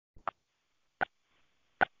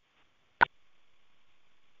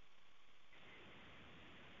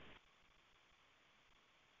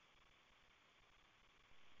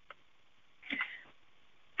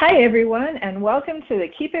Hi, everyone, and welcome to the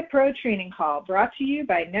Keep It Pro training call brought to you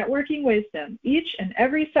by Networking Wisdom each and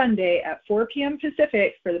every Sunday at 4 p.m.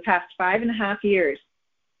 Pacific for the past 5.5 years.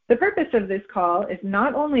 The purpose of this call is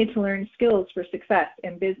not only to learn skills for success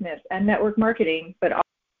in business and network marketing, but also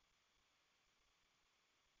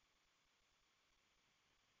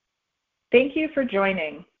Thank you for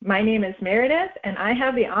joining. My name is Meredith, and I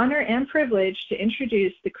have the honor and privilege to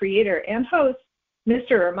introduce the creator and host,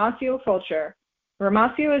 Mr. Romacio Fulcher.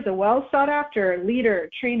 Romacio is a well-sought-after leader,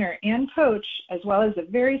 trainer, and coach, as well as a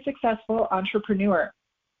very successful entrepreneur.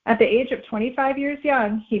 At the age of 25 years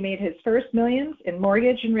young, he made his first millions in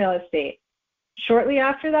mortgage and real estate. Shortly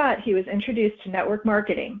after that, he was introduced to network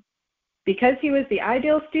marketing. Because he was the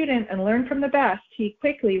ideal student and learned from the best, he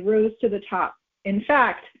quickly rose to the top. In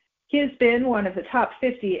fact, he has been one of the top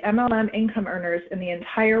 50 MLM income earners in the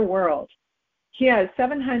entire world. He has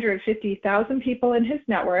 750,000 people in his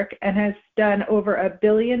network and has done over $1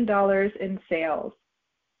 billion in sales.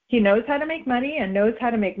 He knows how to make money and knows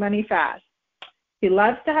how to make money fast. He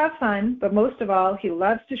loves to have fun, but most of all, he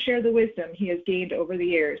loves to share the wisdom he has gained over the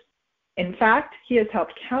years. In fact, he has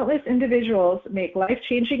helped countless individuals make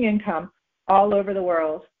life-changing income all over the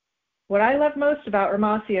world. What I love most about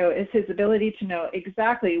Romacio is his ability to know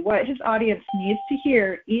exactly what his audience needs to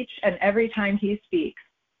hear each and every time he speaks.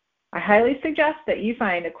 I highly suggest that you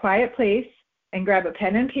find a quiet place and grab a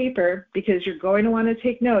pen and paper because you're going to want to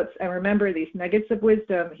take notes and remember these nuggets of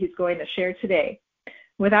wisdom he's going to share today.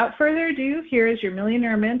 Without further ado, here is your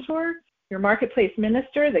millionaire mentor, your marketplace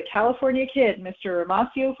minister, the California kid, Mr.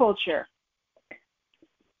 Romacio Fulcher.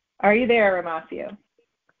 Are you there, Romacio?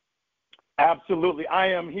 Absolutely.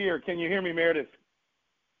 I am here. Can you hear me, Meredith?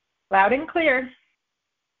 Loud and clear.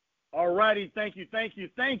 All righty. Thank you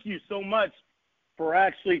so much for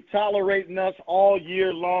actually tolerating us all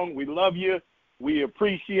year long. We love you. We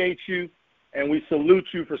appreciate you. And we salute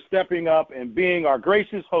you for stepping up and being our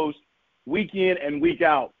gracious host week in and week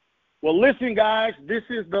out. Well, listen, guys, this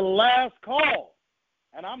is the last call.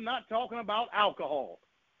 And I'm not talking about alcohol.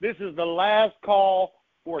 This is the last call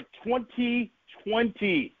for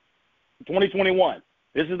 2021.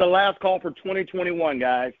 This is the last call for 2021,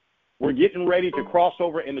 guys. We're getting ready to cross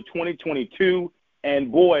over into 2022,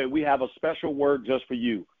 and boy, we have a special word just for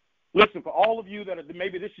you. Listen, for all of you that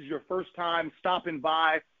maybe this is your first time stopping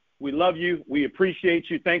by, we love you. We appreciate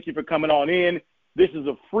you. Thank you for coming on in. This is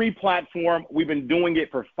a free platform. We've been doing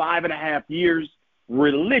it for 5.5 years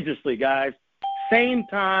religiously, guys. Same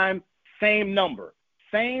time, same number.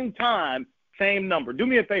 Same time, same number. Do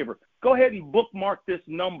me a favor. Go ahead and bookmark this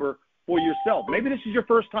number for yourself. Maybe this is your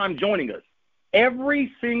first time joining us.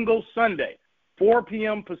 Every single Sunday, 4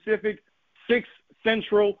 p.m. Pacific, 6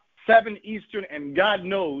 Central, 7 Eastern, and God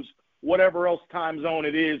knows whatever else time zone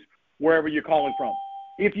it is, wherever you're calling from.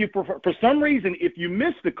 If you prefer, for some reason, if you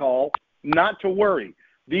miss the call, not to worry.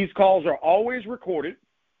 These calls are always recorded.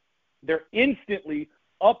 They're instantly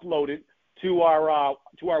uploaded to our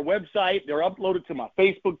website. They're uploaded to my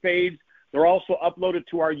Facebook page. They're also uploaded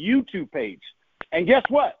to our YouTube page. And guess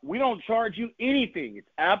what? We don't charge you anything.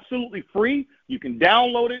 It's absolutely free. You can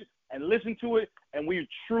download it and listen to it, and we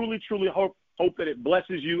truly, truly hope that it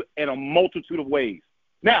blesses you in a multitude of ways.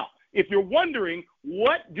 Now, if you're wondering,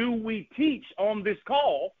 what do we teach on this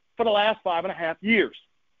call for the last 5.5 years?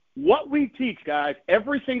 What we teach, guys,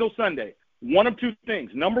 every single Sunday, one of two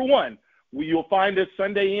things. Number one, you'll find us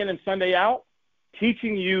Sunday in and Sunday out,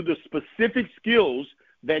 teaching you the specific skills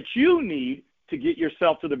that you need to get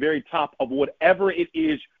yourself to the very top of whatever it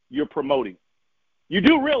is you're promoting. You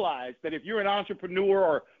do realize that if you're an entrepreneur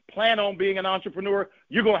or plan on being an entrepreneur,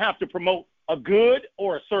 you're going to have to promote a good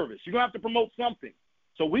or a service. You're going to have to promote something.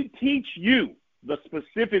 So we teach you the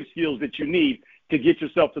specific skills that you need to get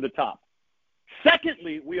yourself to the top.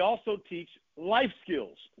 Secondly, we also teach life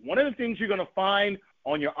skills. One of the things you're going to find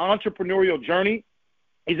on your entrepreneurial journey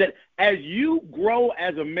is that as you grow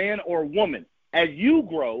as a man or woman, as you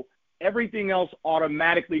grow, everything else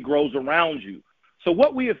automatically grows around you. So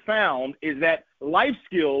what we have found is that life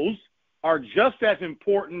skills are just as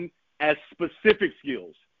important as specific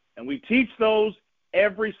skills. And we teach those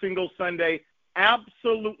every single Sunday,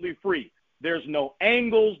 absolutely free. There's no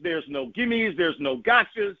angles, there's no gimmies, there's no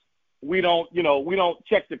gotchas. We don't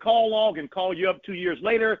check the call log and call you up 2 years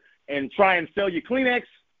later and try and sell you Kleenex.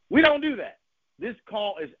 We don't do that. This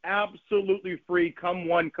call is absolutely free. Come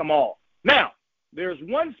one, come all. Now, there's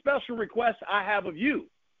one special request I have of you.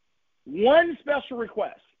 One special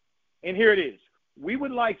request. And here it is. We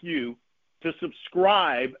would like you to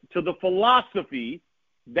subscribe to the philosophy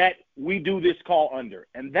that we do this call under.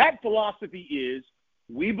 And that philosophy is,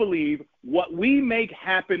 we believe what we make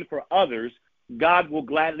happen for others, God will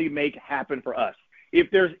gladly make happen for us. If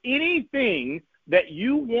there's anything that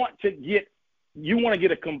you want to get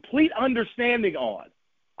a complete understanding on,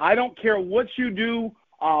 I don't care what you do,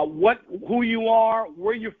 who you are,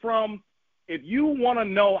 where you're from. If you want to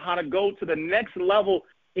know how to go to the next level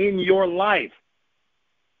in your life,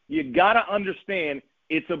 you got to understand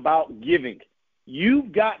it's about giving.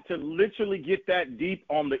 You've got to literally get that deep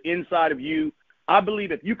on the inside of you. I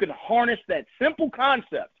believe if you can harness that simple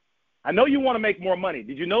concept, I know you want to make more money.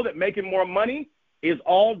 Did you know that making more money is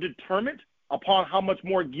all determined upon how much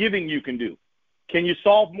more giving you can do? Can you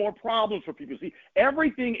solve more problems for people? See,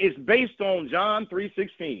 everything is based on John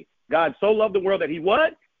 3:16. God so loved the world that he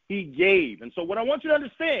what? He gave. And so what I want you to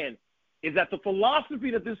understand is that the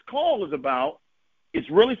philosophy that this call is about, it's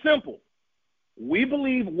really simple. We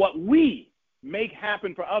believe what we make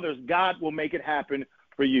happen for others, God will make it happen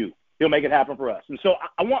for you. He'll make it happen for us. And so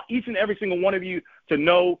I want each and every single one of you to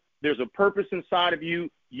know there's a purpose inside of you.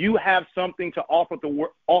 You have something to offer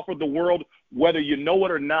the world, whether you know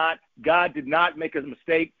it or not. God did not make a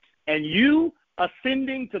mistake. And you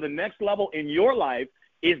ascending to the next level in your life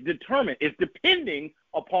is determined. It's depending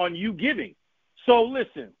upon you giving. So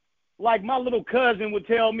listen, like my little cousin would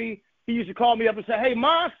tell me, he used to call me up and say, hey,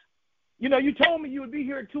 Moss, you know, you told me you would be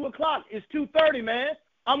here at 2 o'clock. It's 2:30, man.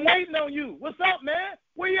 I'm waiting on you. What's up, man?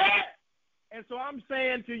 Where you at? And so I'm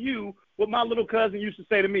saying to you what my little cousin used to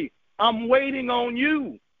say to me. I'm waiting on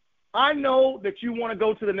you. I know that you want to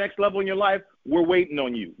go to the next level in your life. We're waiting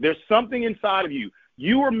on you. There's something inside of you.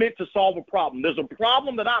 You are meant to solve a problem. There's a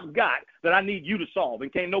problem that I've got that I need you to solve,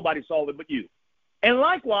 and can't nobody solve it but you. And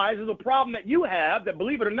likewise, there's a problem that you have that,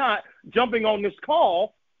 believe it or not, jumping on this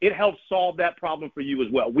call, it helps solve that problem for you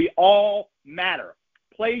as well. We all matter.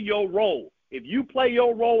 Play your role. If you play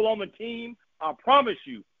your role on the team, I promise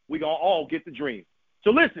you, we're going to all get the dream. So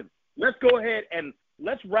listen, let's go ahead and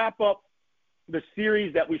let's wrap up the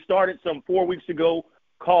series that we started some 4 weeks ago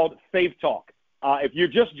called Faith Talk. If you're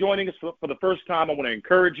just joining us for the first time, I want to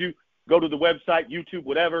encourage you, go to the website, YouTube,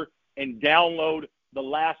 whatever, and download the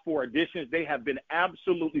last 4 editions. They have been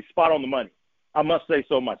absolutely spot on the money. I must say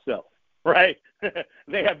so myself, right?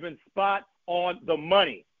 They have been spot on the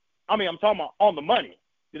money. I mean, I'm talking about on the money.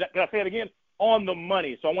 Did I say it again? On the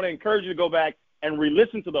money. So I want to encourage you to go back and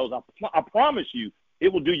re-listen to those. I promise you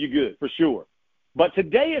it will do you good for sure. But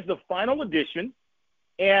today is the final edition,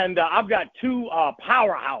 and I've got 2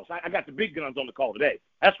 powerhouse. I got the big guns on the call today.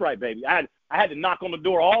 That's right, baby. I had to knock on the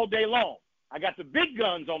door all day long. I got the big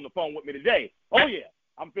guns on the phone with me today. Oh, yeah.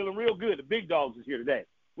 I'm feeling real good. The big dogs is here today.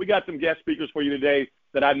 We got some guest speakers for you today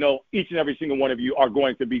that I know each and every single one of you are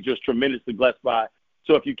going to be just tremendously blessed by.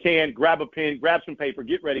 So if you can, grab a pen, grab some paper,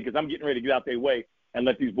 get ready, because I'm getting ready to get out their way and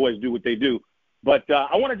let these boys do what they do. But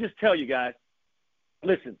I want to just tell you guys,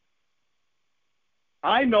 listen,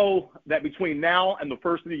 I know that between now and the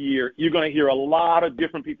first of the year, you're going to hear a lot of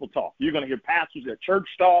different people talk. You're going to hear pastors at church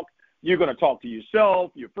talk. You're going to talk to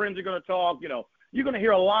yourself. Your friends are going to talk. You know, you're going to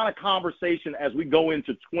hear a lot of conversation as we go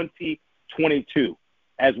into 2022.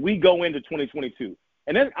 As we go into 2022.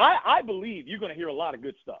 And then I believe you're going to hear a lot of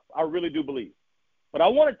good stuff. I really do believe. But I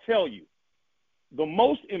want to tell you, the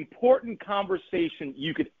most important conversation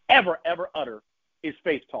you could ever utter is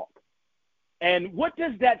faith talk. And what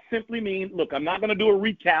does that simply mean? Look, I'm not going to do a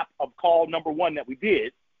recap of call number 1 that we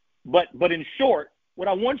did, but in short, what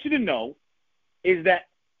I want you to know is that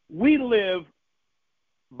we live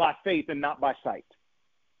by faith and not by sight.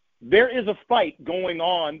 There is a fight going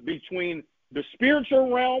on between the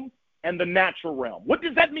spiritual realm and the natural realm. What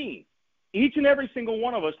does that mean? Each and every single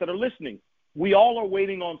one of us that are listening, we all are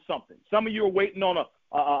waiting on something. Some of you are waiting on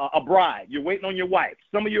a bride. You're waiting on your wife.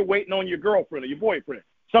 Some of you are waiting on your girlfriend or your boyfriend.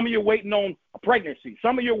 Some of you are waiting on a pregnancy.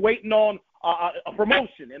 Some of you are waiting on a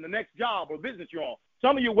promotion in the next job or business you're on.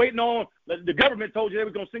 Some of you are waiting on, the government told you they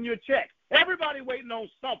were going to send you a check. Everybody waiting on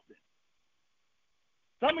something.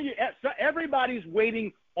 Some of you, everybody's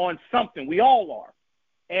waiting on something. We all are.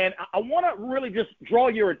 And I want to really just draw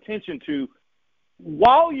your attention to,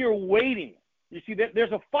 while you're waiting, you see that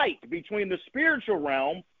there's a fight between the spiritual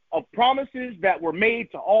realm of promises that were made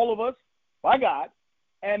to all of us by God,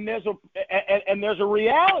 and there's a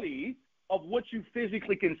reality of what you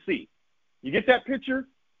physically can see. You get that picture?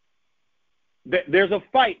 There's a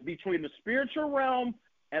fight between the spiritual realm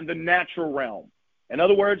and the natural realm. In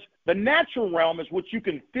other words, the natural realm is what you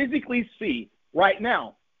can physically see right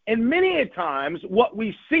now. And many a times what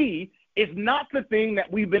we see is not the thing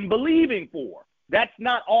that we've been believing for. That's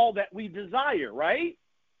not all that we desire, right?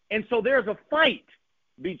 And so there's a fight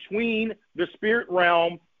between the spirit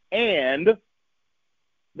realm and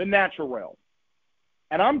the natural realm.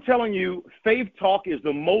 And I'm telling you, faith talk is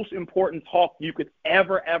the most important talk you could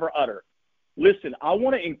ever utter. Listen, I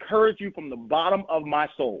want to encourage you from the bottom of my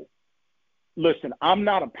soul. Listen, I'm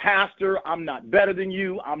not a pastor. I'm not better than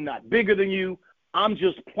you. I'm not bigger than you. I'm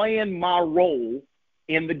just playing my role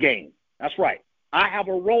in the game. That's right. I have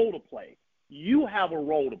a role to play. You have a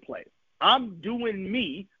role to play. I'm doing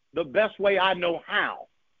me the best way I know how.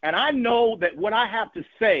 And I know that what I have to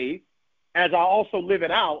say, as I also live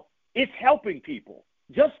it out, it's helping people.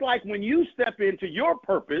 Just like when you step into your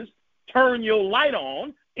purpose, turn your light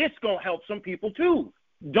on, it's going to help some people too.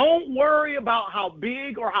 Don't worry about how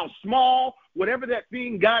big or how small, whatever that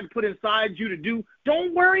thing God put inside you to do,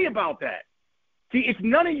 don't worry about that. See, it's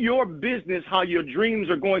none of your business how your dreams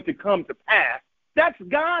are going to come to pass. That's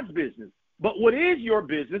God's business. But what is your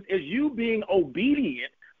business is you being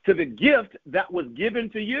obedient to the gift that was given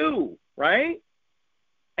to you, right?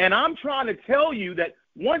 And I'm trying to tell you that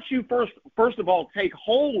once you first of all take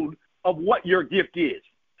hold of what your gift is,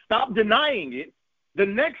 stop denying it, the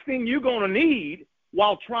next thing you're going to need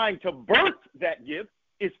while trying to birth that gift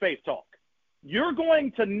is faith talk. You're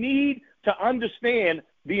going to need to understand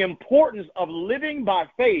the importance of living by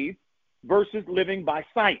faith versus living by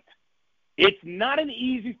sight. It's not an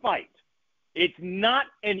easy fight. It's not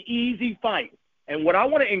an easy fight. And what I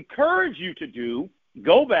want to encourage you to do,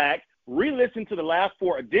 go back, re-listen to the last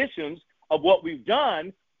 4 editions of what we've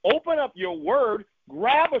done, open up your word,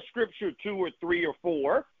 grab a scripture 2 or 3 or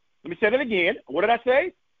 4. Let me say that again. What did I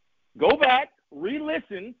say? Go back,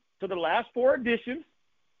 re-listen to the last 4 editions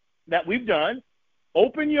that we've done.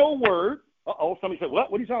 Open your word. Somebody said,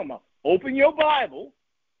 what? What are you talking about? Open your Bible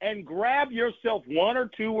and grab yourself 1 or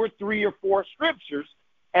 2 or 3 or 4 scriptures,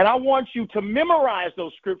 and I want you to memorize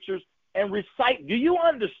those scriptures and recite. Do you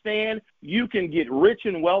understand you can get rich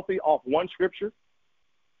and wealthy off one scripture?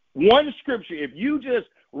 One scripture. If you just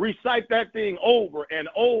recite that thing over and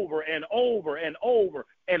over and over and over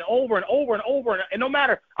and over and over and over, and no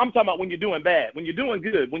matter, I'm talking about when you're doing bad, when you're doing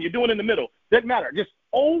good, when you're doing in the middle, doesn't matter. Just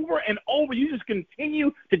over and over, you just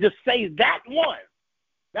continue to just say that one.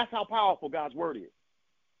 That's how powerful God's word is.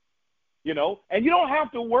 You know, and you don't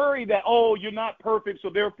have to worry that, oh, you're not perfect,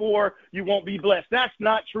 so therefore you won't be blessed. That's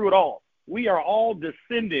not true at all. We are all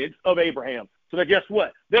descendants of Abraham. So that guess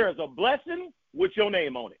what? There is a blessing with your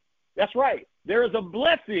name on it. That's right. There is a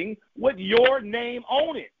blessing with your name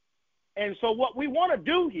on it. And so what we want to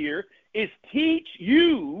do here is teach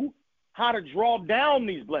you how to draw down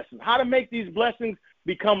these blessings, how to make these blessings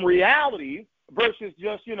become reality versus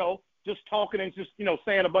just, just talking and just,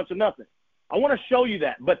 saying a bunch of nothing. I want to show you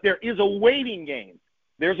that, but there is a waiting game.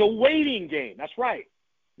 There's a waiting game. That's right.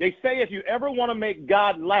 They say if you ever want to make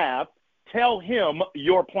God laugh, tell him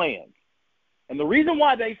your plans. And the reason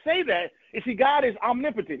why they say that is, see, God is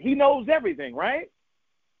omnipotent. He knows everything, right?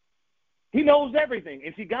 He knows everything.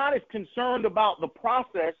 And see, God is concerned about the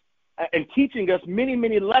process and teaching us many,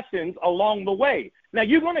 many lessons along the way. Now,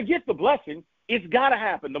 you're going to get the blessing. It's got to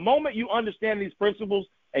happen. The moment you understand these principles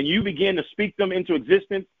and you begin to speak them into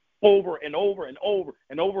existence over and over and over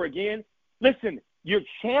and over again, listen, you're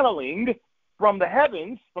channeling from the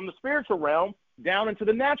heavens, from the spiritual realm, down into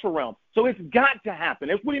the natural realm. So it's got to happen.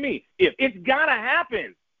 What do you mean? It's got to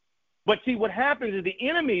happen. But see, what happens is the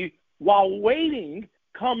enemy, while waiting,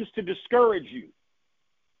 comes to discourage you.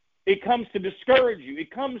 It comes to discourage you.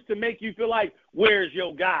 It comes to make you feel like, where's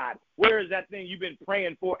your God? Where is that thing you've been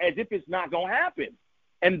praying for, as if it's not going to happen?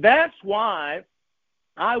 And that's why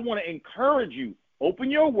I want to encourage you.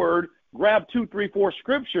 Open your word, grab 2, 3, 4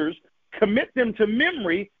 scriptures, commit them to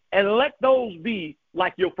memory, and let those be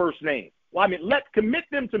like your first name. Well, commit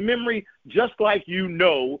them to memory just like you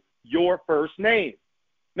know your first name.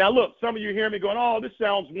 Now, look, some of you hear me going, oh, this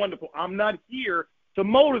sounds wonderful. I'm not here to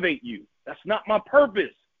motivate you. That's not my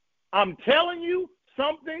purpose. I'm telling you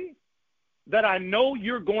something that I know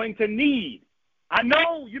you're going to need. I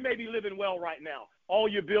know you may be living well right now. All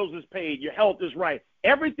your bills is paid. Your health is right.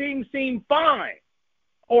 Everything seems fine.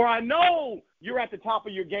 Or I know you're at the top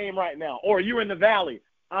of your game right now, or you're in the valley.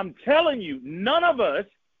 I'm telling you, none of us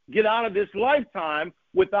get out of this lifetime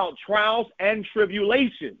without trials and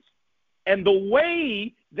tribulations. And the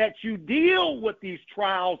way that you deal with these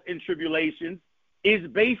trials and tribulations is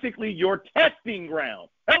basically your testing ground.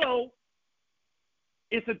 Hello.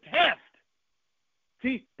 It's a test.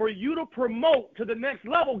 See, for you to promote to the next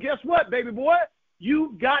level, guess what, baby boy?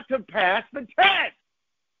 You've got to pass the test.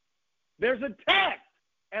 There's a test.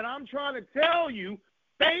 And I'm trying to tell you,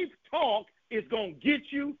 faith talk is going to get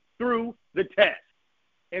you through the test.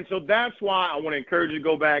 And so that's why I want to encourage you to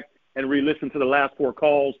go back and re-listen to the last 4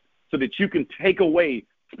 calls so that you can take away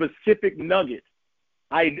specific nuggets.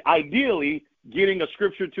 Ideally, getting a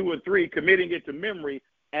scripture 2 or 3, committing it to memory,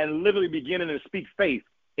 and literally beginning to speak faith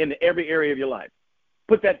in every area of your life.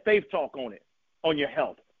 Put that faith talk on it, on your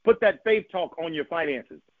health. Put that faith talk on your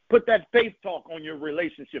finances. Put that faith talk on your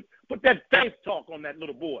relationship. Put that faith talk on that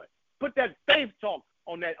little boy. Put that faith talk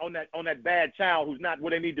on that bad child who's not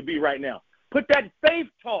where they need to be right now. Put that faith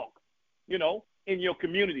talk, in your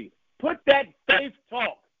community. Put that faith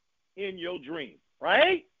talk in your dream,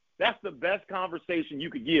 right? That's the best conversation you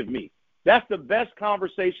could give me. That's the best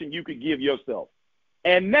conversation you could give yourself.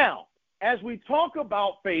 And now, as we talk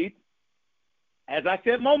about faith, as I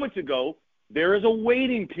said moments ago, there is a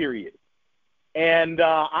waiting period. And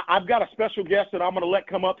I've got a special guest that I'm going to let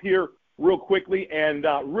come up here real quickly and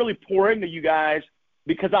really pour into you guys,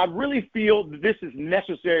 because I really feel that this is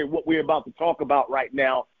necessary, what we're about to talk about right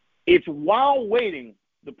now. It's while waiting,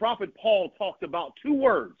 the Prophet Paul talked about two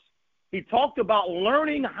words. He talked about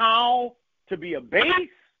learning how to be a base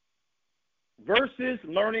versus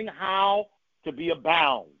learning how to be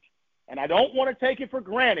abound. And I don't want to take it for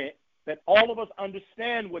granted that all of us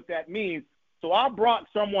understand what that means. So I brought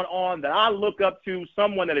someone on that I look up to,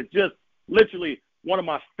 someone that is just literally one of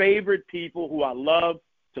my favorite people who I love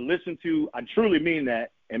to listen to. I truly mean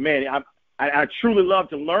that. And, man, I truly love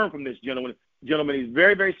to learn from this gentleman. He's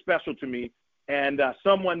very, very special to me, and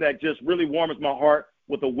someone that just really warms my heart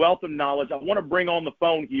with a wealth of knowledge. I want to bring on the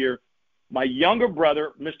phone here my younger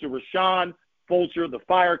brother, Mr. Romacio Fulcher, the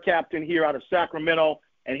fire captain here out of Sacramento,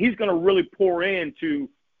 and he's going to really pour into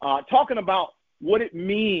talking about what it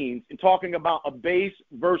means and talking about a base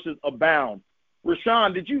versus abound.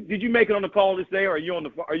 Rashawn, did you make it on the call this day, or are you on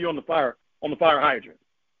the fire hydrant?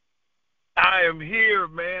 I am here,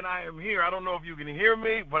 man. I am here. I don't know if you can hear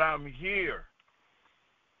me, but I'm here.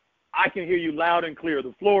 I can hear you loud and clear.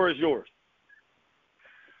 The floor is yours.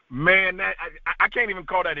 Man, I can't even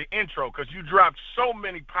call that an intro, because you dropped so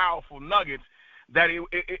many powerful nuggets that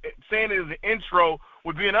saying it as an intro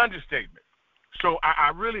would be an understatement. So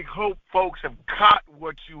I really hope folks have caught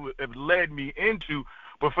what you have led me into,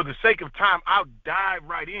 but for the sake of time, I'll dive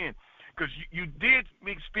right in, because you did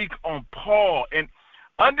speak on Paul and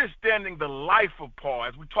understanding the life of Paul.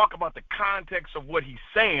 As we talk about the context of what he's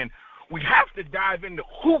saying, we have to dive into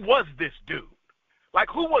who was this dude? Like,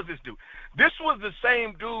 who was this dude? This was the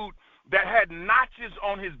same dude that had notches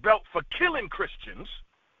on his belt for killing Christians.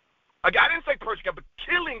 Like, I didn't say persecuting, but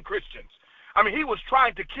killing Christians. I mean, he was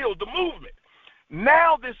trying to kill the movement.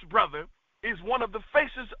 Now this brother is one of the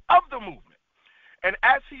faces of the movement. And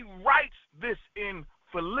as he writes this in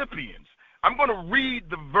Philippians, I'm going to read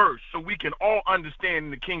the verse so we can all understand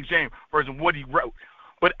in the King James Version what he wrote.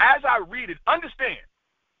 But as I read it, understand,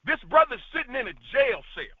 this brother's sitting in a jail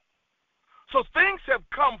cell. So things have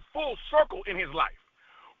come full circle in his life.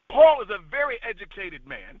 Paul is a very educated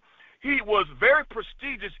man. He was very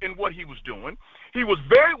prestigious in what he was doing. He was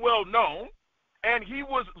very well known, and he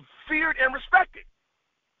was feared and respected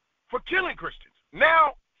for killing Christians.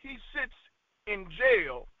 Now he sits in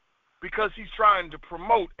jail because he's trying to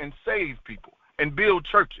promote and save people and build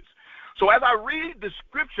churches. So as I read the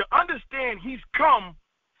scripture, understand he's come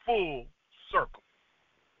full circle.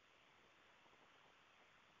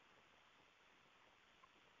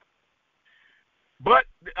 But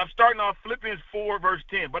I'm starting off Philippians 4, verse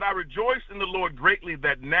 10. But I rejoice in the Lord greatly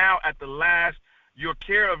that now at the last your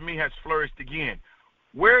care of me has flourished again,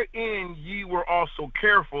 wherein ye were also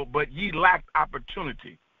careful, but ye lacked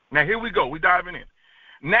opportunity. Now here we go. We're diving in.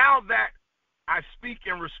 Now that I speak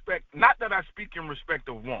in respect, not that I speak in respect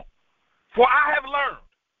of want, for I have learned.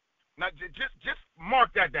 Now just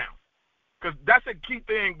mark that down, because that's a key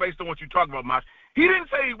thing based on what you're talking about, Mosh. He didn't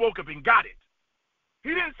say he woke up and got it. He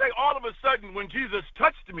didn't say all of a sudden when Jesus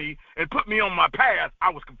touched me and put me on my path, I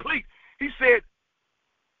was complete. He said,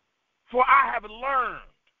 for I have learned.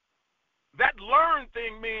 That learn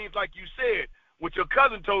thing means, like you said, what your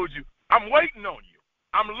cousin told you, I'm waiting on you.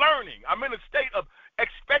 I'm learning. I'm in a state of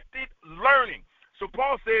expected learning. So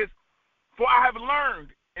Paul says, for I have learned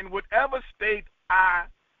in whatever state I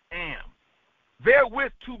am,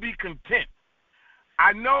 therewith to be content.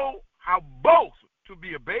 I know how both to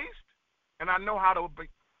be abased, and I know how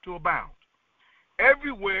to abound.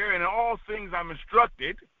 Everywhere and in all things I'm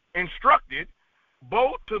instructed,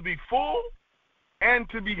 both to be full and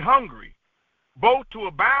to be hungry, both to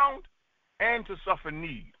abound and to suffer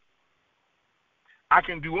need. I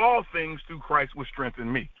can do all things through Christ which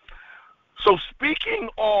strengthens me. So speaking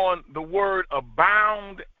on the word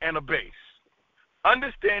abound and abase,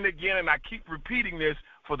 understand again, and I keep repeating this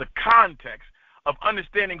for the context of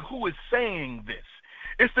understanding who is saying this.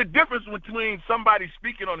 It's the difference between somebody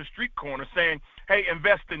speaking on the street corner saying, hey,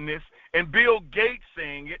 invest in this, and Bill Gates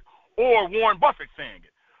saying it, or Warren Buffett saying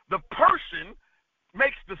it. The person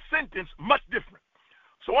makes the sentence much different.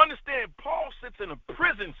 So understand, Paul sits in a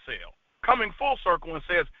prison cell, coming full circle and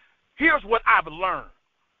says, here's what I've learned,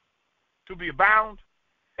 to be abound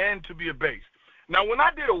and to be abased. Now, when I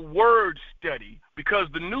did a word study, because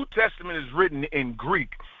the New Testament is written in Greek,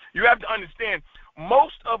 you have to understand,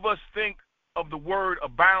 most of us think of the word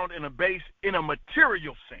abound and abase in a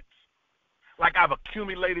material sense. Like I've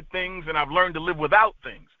accumulated things and I've learned to live without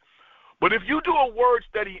things. But if you do a word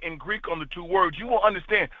study in Greek on the two words, you will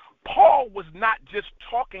understand Paul was not just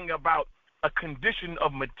talking about a condition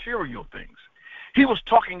of material things. He was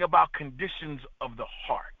talking about conditions of the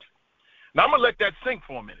heart. Now, I'm going to let that sink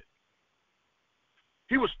for a minute.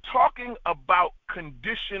 He was talking about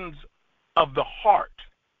conditions of the heart.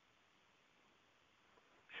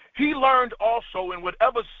 He learned also in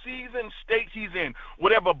whatever season, state he's in,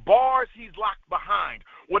 whatever bars he's locked behind,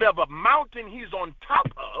 whatever mountain he's on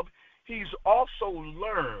top of, he's also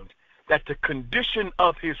learned that the condition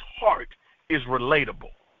of his heart is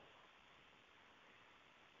relatable.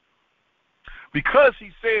 Because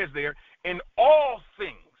he says there, in all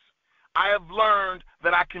things, I have learned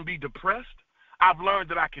that I can be depressed. I've learned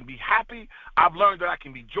that I can be happy. I've learned that I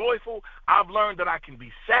can be joyful. I've learned that I can be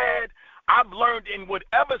sad. I've learned in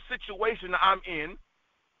whatever situation I'm in,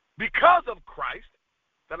 because of Christ,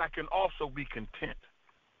 that I can also be content.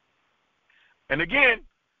 And again,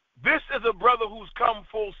 this is a brother who's come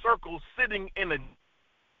full circle, sitting in a...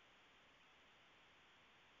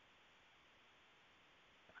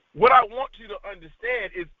 What I want you to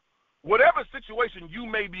understand is whatever situation you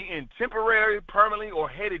may be in, temporary, permanently, or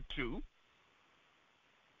headed to,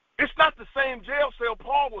 it's not the same jail cell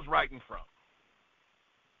Paul was writing from.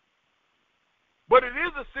 But it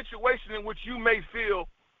is a situation in which you may feel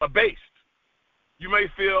abased. You may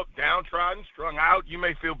feel downtrodden, strung out. You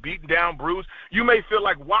may feel beaten down, bruised. You may feel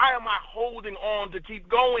like, why am I holding on to keep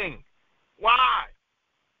going? Why?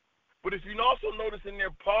 But if you also notice in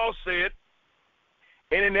there, Paul said,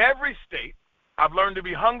 and in every state, I've learned to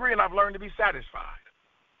be hungry and I've learned to be satisfied.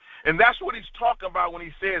 And that's what he's talking about when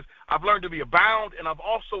he says, I've learned to be abound and I've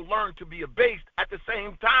also learned to be abased at the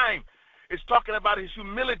same time. It's talking about his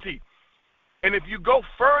humility. And if you go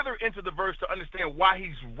further into the verse to understand why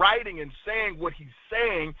he's writing and saying what he's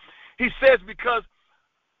saying, he says because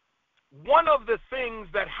one of the things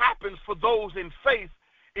that happens for those in faith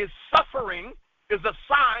is suffering is a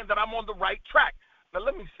sign that I'm on the right track. Now,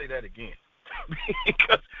 let me say that again.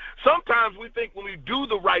 Because sometimes we think when we do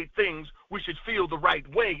the right things, we should feel the right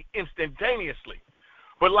way instantaneously.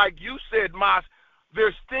 But like you said, Mas,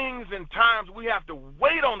 there's things and times we have to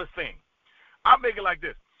wait on the thing. I'll make it like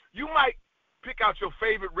this. You might pick out your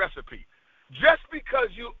favorite recipe. Just because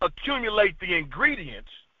you accumulate the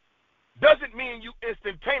ingredients doesn't mean you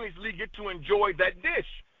instantaneously get to enjoy that dish.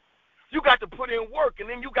 You got to put in work, and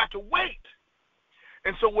then you got to wait.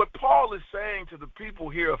 And so what Paul is saying to the people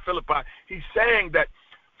here of Philippi, he's saying that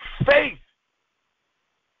faith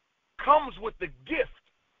comes with the gift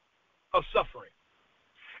of suffering.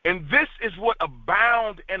 And this is what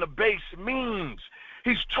abound and abase means.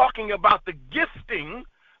 He's talking about the gifting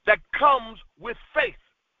that comes with faith.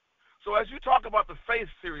 So as you talk about the faith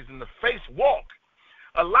series and the faith walk,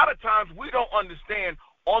 a lot of times we don't understand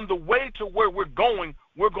on the way to where we're going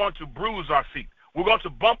to bruise our feet. We're going to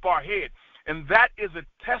bump our head. And that is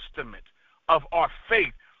a testament of our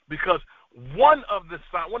faith, because one of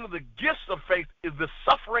the gifts of faith is the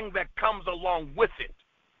suffering that comes along with it.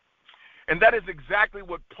 And that is exactly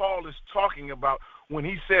what Paul is talking about when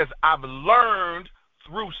he says, I've learned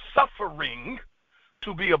through suffering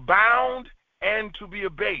to be abound and to be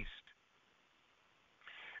abased.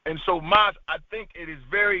 And so, Mas, I think it is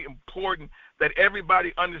very important that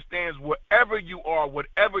everybody understands wherever you are,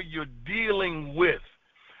 whatever you're dealing with,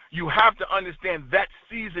 you have to understand that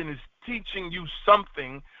season is teaching you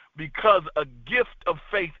something, because a gift of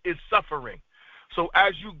faith is suffering. So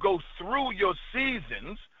as you go through your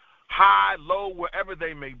seasons, high, low, wherever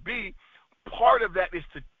they may be, part of that is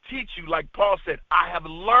to teach you, like Paul said, I have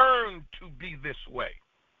learned to be this way.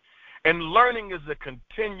 And learning is a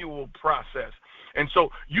continual process. And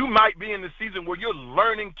so you might be in the season where you're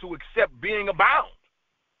learning to accept being abound.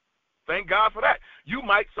 Thank God for that.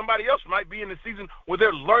 Somebody else might be in the season where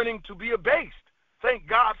they're learning to be abased. Thank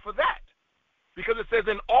God for that. Because it says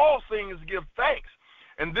in all things give thanks.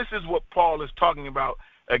 And this is what Paul is talking about,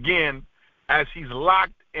 again, as he's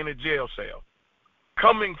locked in a jail cell.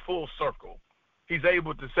 Coming full circle, he's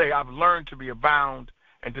able to say, I've learned to be abound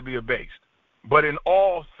and to be abased. But in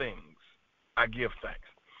all things, I give thanks.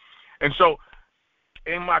 And so,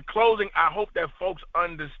 in my closing, I hope that folks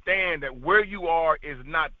understand that where you are is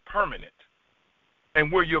not permanent,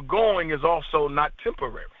 and where you're going is also not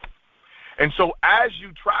temporary. And so as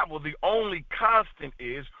you travel, the only constant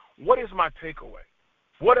is, what is my takeaway?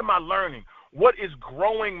 What am I learning? What is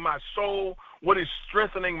growing my soul? What is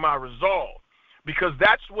strengthening my resolve? Because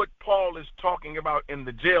that's what Paul is talking about in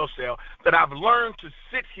the jail cell, that I've learned to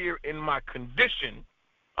sit here in my condition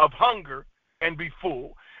of hunger and be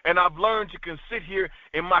full, and I've learned to sit here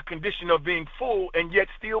in my condition of being full and yet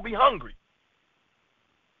still be hungry.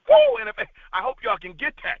 Oh, and I hope y'all can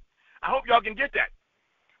get that. I hope y'all can get that.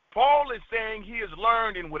 Paul is saying he has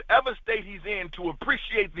learned in whatever state he's in to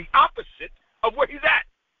appreciate the opposite of where he's at.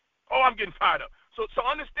 Oh, I'm getting fired up. So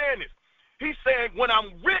understand this. He's saying when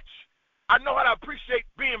I'm rich, I know how to appreciate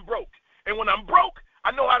being broke. And when I'm broke,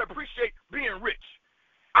 I know how to appreciate being rich.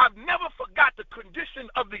 I've never forgot the condition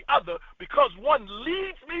of the other because one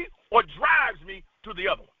leads me or drives me to the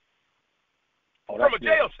other one. Oh, from a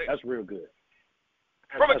jail cell. That's real good.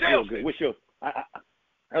 From a jail cell.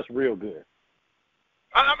 That's real good.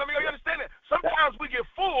 I mean, you understand that? Sometimes we get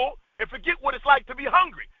full and forget what it's like to be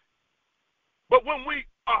hungry. But when we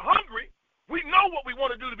are hungry, we know what we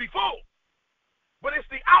want to do to be full. But it's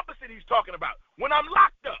the opposite he's talking about. When I'm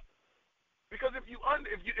locked up, because if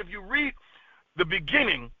you read the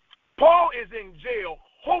beginning, Paul is in jail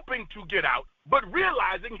hoping to get out, but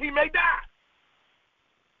realizing he may die.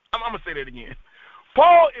 I'm going to say that again.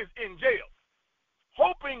 Paul is in jail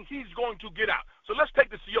hoping he's going to get out. So let's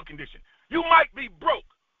take this to your condition. You might be broke,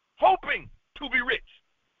 hoping to be rich,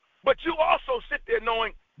 but you also sit there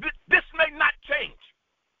knowing this may not change.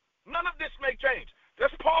 None of this may change.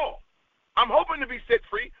 That's Paul. I'm hoping to be set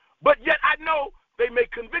free, but yet I know they may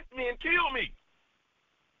convict me and kill me.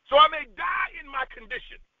 So I may die in my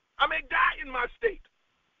condition. I may die in my state.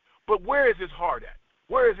 But where is his heart at?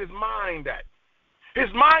 Where is his mind at?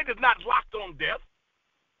 His mind is not locked on death.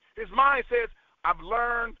 His mind says, I've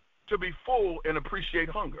learned to be full and appreciate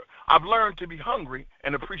hunger. I've learned to be hungry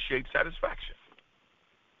and appreciate satisfaction.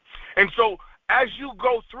 And so as you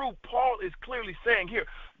go through, Paul is clearly saying here,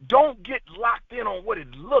 don't get locked in on what it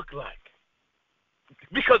looked like.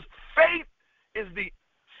 Because faith is the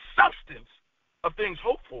substance of things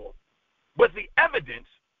hoped for, but the evidence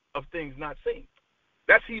of things not seen.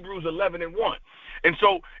 That's Hebrews 11:1. And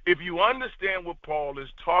so if you understand what Paul is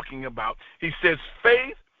talking about, he says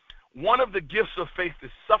faith, one of the gifts of faith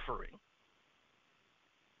is suffering.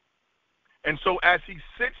 And so as he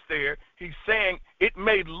sits there, he's saying it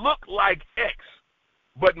may look like X,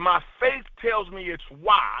 but my faith tells me it's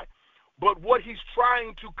Y. But what he's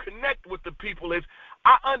trying to connect with the people is,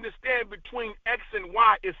 I understand between X and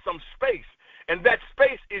Y is some space. And that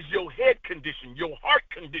space is your head condition, your heart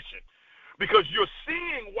condition. Because you're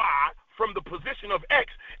seeing Y from the position of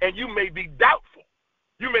X, and you may be doubtful.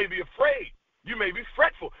 You may be afraid. You may be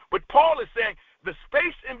fretful. But Paul is saying the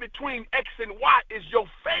space in between X and Y is your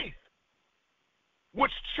faith,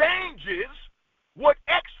 which changes what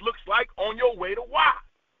X looks like on your way to Y.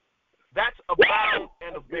 That's a bound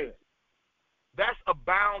and a base. That's a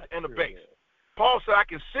bound and a base. Paul said, I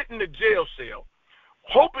can sit in the jail cell,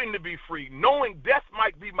 hoping to be free, knowing death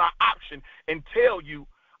might be my option, and tell you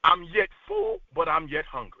I'm yet full, but I'm yet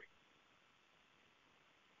hungry.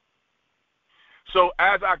 So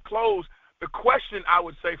as I close, the question I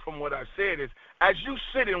would say from what I said is, as you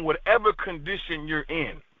sit in whatever condition you're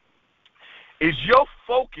in, is your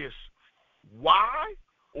focus why,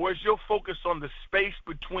 or is your focus on the space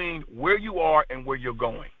between where you are and where you're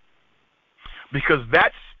going? Because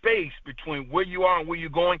that space between where you are and where you're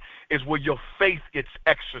going is where your faith gets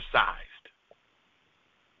exercised.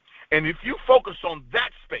 And if you focus on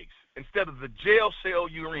that space instead of the jail cell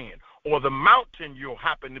you're in or the mountain you'll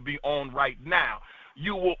happen to be on right now,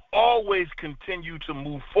 you will always continue to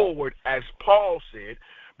move forward, as Paul said,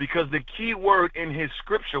 because the key word in his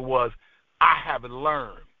scripture was, I have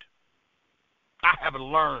learned. I have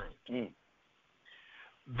learned.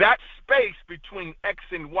 That space between X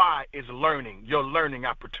and Y is learning, your learning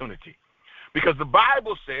opportunity. Because the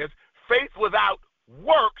Bible says faith without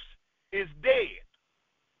works is dead.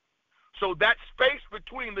 So that space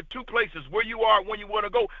between the two places, where you are and where you want to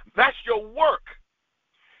go, that's your work.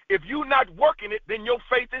 If you're not working it, then your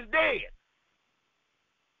faith is dead.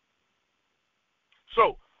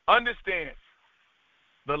 So understand,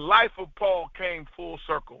 the life of Paul came full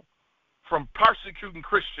circle, from persecuting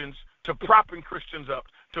Christians to propping Christians up,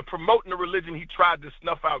 to promoting the religion he tried to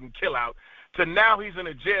snuff out and kill out, to now he's in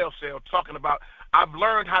a jail cell talking about, I've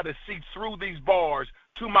learned how to see through these bars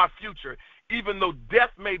to my future. Even though death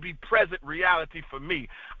may be present reality for me,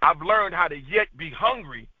 I've learned how to yet be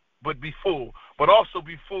hungry but be full, but also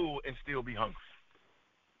be full and still be hungry.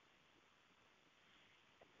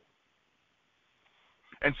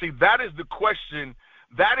 And see, that is the question.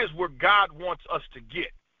 That is where God wants us to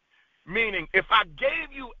get. Meaning, if I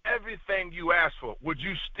gave you everything you asked for, would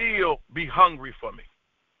you still be hungry for me?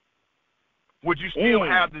 would you still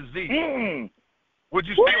have disease? Would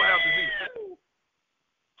you still have disease?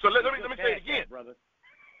 So let me say it again. Brother.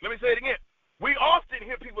 Let me say it again. We often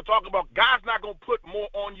hear people talk about God's not going to put more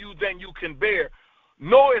on you than you can bear,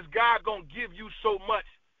 nor is God going to give you so much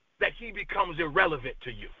that he becomes irrelevant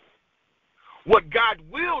to you. What God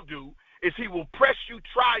will do is he will press you,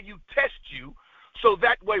 try you, test you, so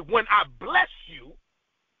that way when I bless you,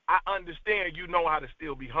 I understand you know how to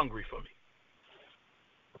still be hungry for me.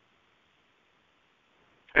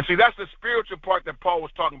 And see, that's the spiritual part that Paul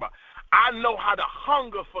was talking about. I know how to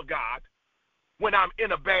hunger for God when I'm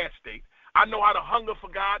in a bad state. I know how to hunger for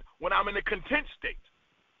God when I'm in a content state.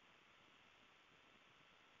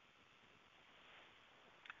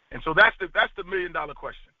 And so that's the million-dollar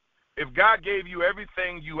question. If God gave you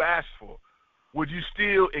everything you asked for, would you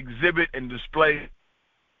still exhibit and display?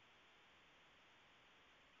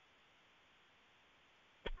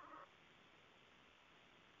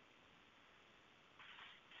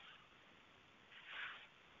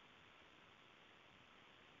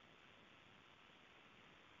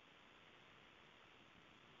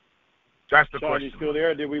 That's the Sean, question. you still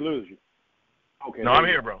there, or did we lose you? Okay. No, I'm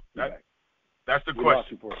here, bro. That's the we question.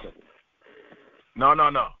 Lost you for a second. No.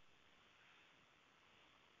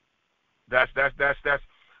 That's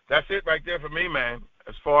it right there for me, man.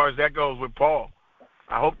 As far as that goes with Paul,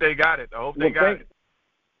 I hope they got it. Oh,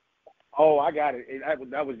 I got it.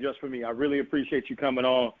 That was just for me. I really appreciate you coming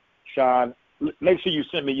on, Sean. Make sure you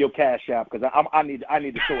send me your Cash App because I need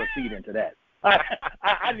to sow a seed into that.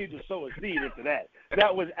 I need to sow a seed into that.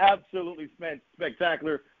 That was absolutely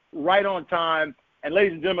spectacular, right on time. And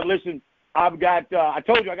ladies and gentlemen, listen, I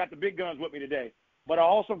told you I got the big guns with me today, but I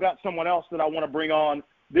also got someone else that I want to bring on.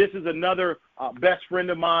 This is another best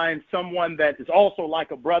friend of mine, someone that is also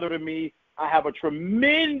like a brother to me. I have a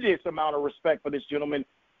tremendous amount of respect for this gentleman.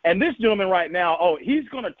 And this gentleman right now, he's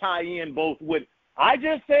going to tie in both what I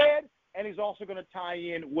just said, and he's also going to tie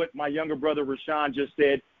in what my younger brother Rashawn just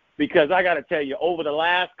said, because I got to tell you, over the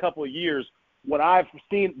last couple of years, what I've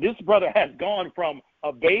seen, this brother has gone from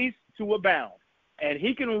a base to a bound, and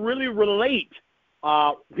he can really relate.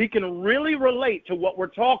 To what we're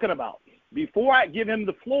talking about. Before I give him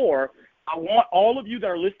the floor, I want all of you that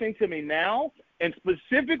are listening to me now, and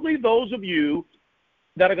specifically those of you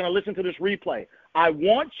that are going to listen to this replay, I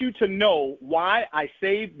want you to know why I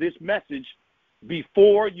saved this message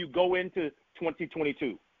before you go into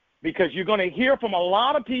 2022. Because you're going to hear from a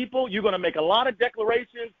lot of people. You're going to make a lot of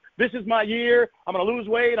declarations. This is my year. I'm going to lose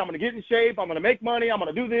weight. I'm going to get in shape. I'm going to make money. I'm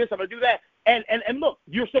going to do this. I'm going to do that. And look,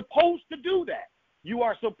 you're supposed to do that. You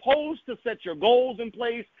are supposed to set your goals in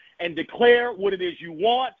place and declare what it is you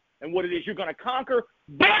want and what it is you're going to conquer.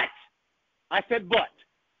 But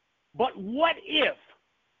what if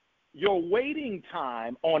your waiting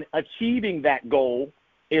time on achieving that goal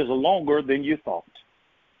is longer than you thought?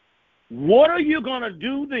 What are you going to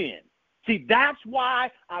do then? See, that's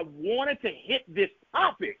why I wanted to hit this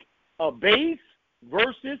topic of base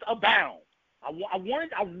versus abound. I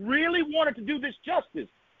really wanted to do this justice.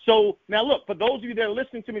 So now look, for those of you that are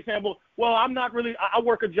listening to me saying, well, I'm not really, I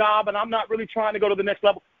work a job and I'm not really trying to go to the next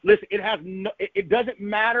level. Listen, it doesn't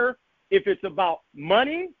matter if it's about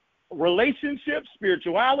money, relationships,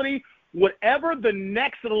 spirituality, whatever the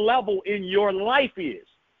next level in your life is.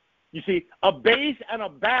 You see, a base and a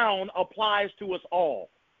bound applies to us all.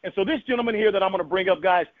 And so this gentleman here that I'm going to bring up,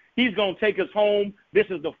 guys, he's going to take us home. This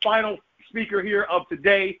is the final speaker here of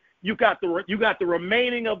today. You got the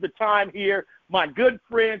remaining of the time here. My good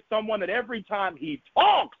friend, someone that every time he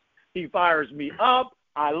talks, he fires me up.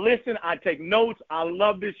 I listen. I take notes. I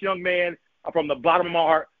love this young man from the bottom of my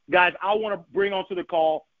heart. Guys, I want to bring onto the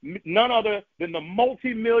call none other than the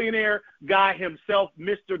multimillionaire guy himself,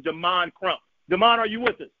 Mr. Damon Crump. Damon, are you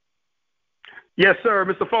with us? Yes, sir.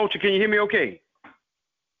 Mr. Fulcher, can you hear me okay?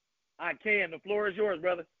 I can. The floor is yours,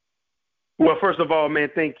 brother. Well, first of all, man,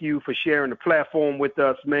 thank you for sharing the platform with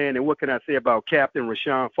us, man. And what can I say about Captain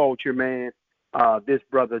Romacio Fulcher, man? This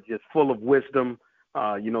brother just full of wisdom.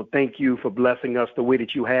 Thank you for blessing us the way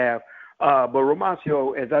that you have. But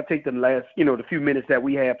Romacio, as I take the last, the few minutes that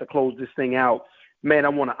we have to close this thing out, man, I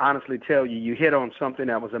want to honestly tell you, you hit on something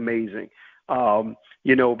that was amazing.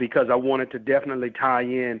 Because I wanted to definitely tie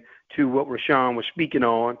in to what Rashawn was speaking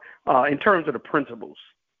on in terms of the principles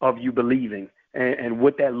of you believing and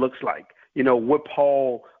what that looks like. What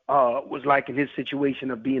Paul was like in his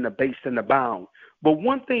situation of being abased and abound. But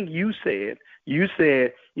one thing you said, yes,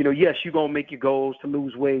 you're going to make your goals to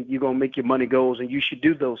lose weight. You're going to make your money goals, and you should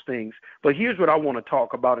do those things. But here's what I want to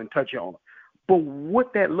talk about and touch on. But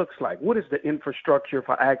what that looks like, what is the infrastructure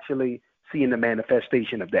for actually seeing the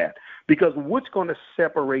manifestation of that? Because what's going to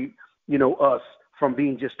separate, us from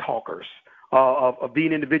being just talkers of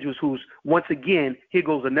being individuals who's, once again, here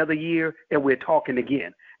goes another year, and we're talking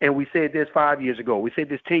again. And we said this 5 years ago. We said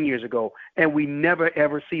this 10 years ago, and we never,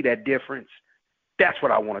 ever see that difference. That's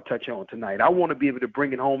what I want to touch on tonight. I want to be able to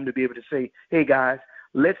bring it home, to be able to say, hey, guys,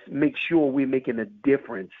 let's make sure we're making a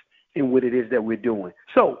difference in what it is that we're doing.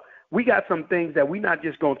 So we got some things that we're not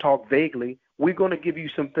just going to talk vaguely. We're going to give you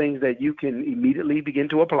some things that you can immediately begin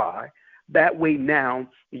to apply. That way now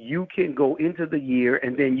you can go into the year,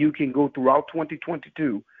 and then you can go throughout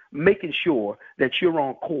 2022 making sure that you're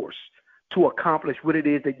on course to accomplish what it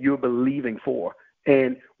is that you're believing for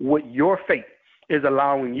and what your faith is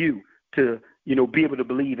allowing you to, be able to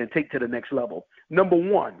believe and take to the next level. Number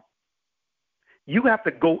one, you have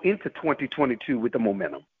to go into 2022 with the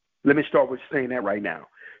momentum. Let me start with saying that right now.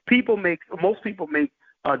 Most people make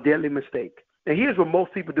a deadly mistake. And here's what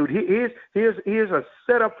most people do. Here's a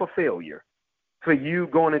setup for failure for you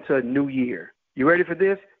going into a new year. You ready for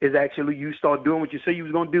this? Is actually you start doing what you say you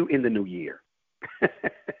was going to do in the new year.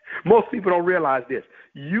 Most people don't realize this.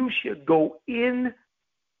 You should go into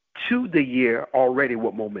the year already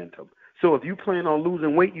with momentum. So if you plan on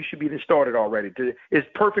losing weight, you should be started already. It's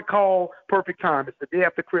perfect call, perfect time. It's the day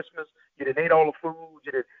after Christmas. You done ate all the food.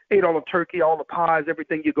 You done ate all the turkey, all the pies,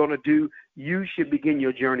 everything you're going to do. You should begin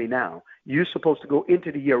your journey now. You're supposed to go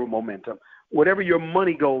into the year with momentum. Whatever your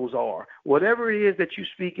money goals are, whatever it is that you're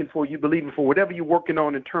speaking for, you believing for, whatever you're working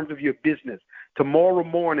on in terms of your business, tomorrow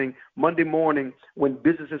morning, Monday morning, when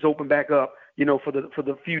businesses open back up, for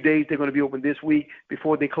the few days they're going to be open this week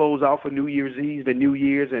before they close out for New Year's Eve and New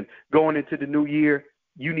Year's and going into the new year,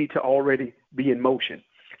 you need to already be in motion.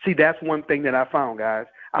 See, that's one thing that I found, guys.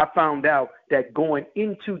 I found out that going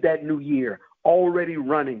into that new year, already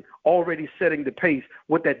running, already setting the pace,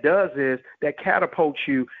 what that does is that catapults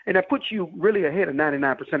you, and that puts you really ahead of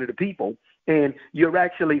 99% of the people, and you're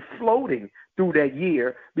actually floating through that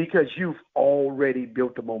year because you've already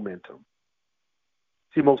built the momentum.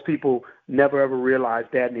 See, most people never ever realize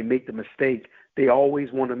that, and they make the mistake. They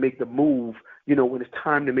always want to make the move, when it's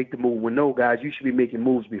time to make the move. Well, no, guys, you should be making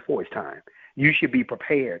moves before it's time. You should be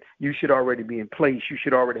prepared. You should already be in place. You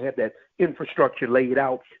should already have that infrastructure laid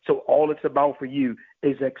out. So all it's about for you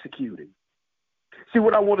is executing. See,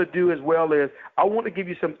 what I want to do as well is I want to give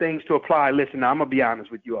you some things to apply. Listen, I'm going to be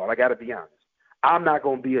honest with you all. I got to be honest. I'm not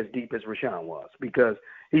going to be as deep as Rashawn was because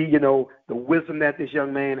he, the wisdom that this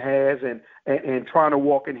young man has and trying to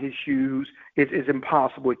walk in his shoes is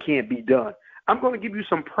impossible. It can't be done. I'm going to give you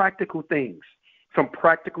some practical things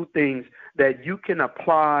that you can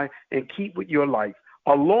apply and keep with your life,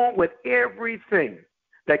 along with everything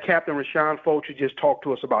that Captain Rashawn Fulcher just talked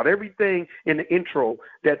to us about, everything in the intro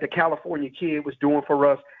that the California kid was doing for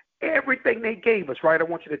us, everything they gave us, right? I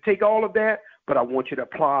want you to take all of that, but I want you to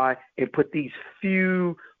apply and put these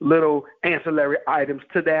few little ancillary items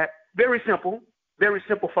to that. Very simple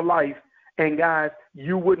for life. And guys,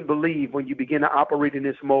 you wouldn't believe when you begin to operate in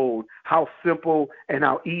this mode how simple and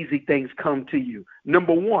how easy things come to you.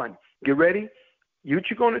 Number one, get ready? What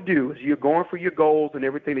you're going to do is you're going for your goals and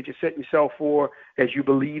everything that you're setting yourself for as you're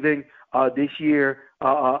believing this year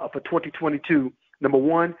for 2022. Number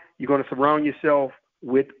one, you're going to surround yourself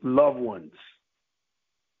with loved ones.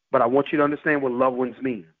 But I want you to understand what loved ones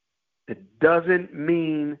mean. It doesn't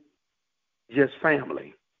mean just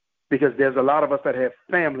family, because there's a lot of us that have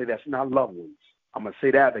family that's not loved ones. I'm going to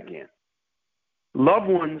say that again. Loved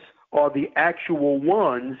ones are the actual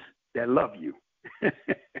ones that love you.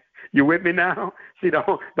 You with me now? See,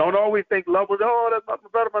 don't always think loved ones, that's my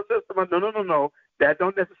brother, my sister. No. That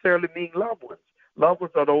don't necessarily mean loved ones. Loved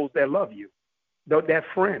ones are those that love you. That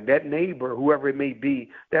friend, that neighbor, whoever it may be,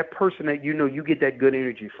 that person that you get that good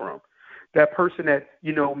energy from. That person that,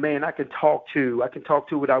 man, I can talk to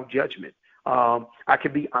without judgment. I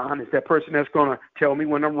can be honest. That person that's going to tell me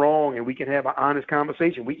when I'm wrong, and we can have an honest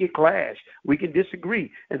conversation. We can clash. We can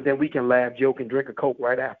disagree. And then we can laugh, joke, and drink a Coke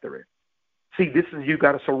right after it. See, you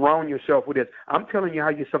got to surround yourself with this. I'm telling you how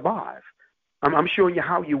you survive. I'm showing you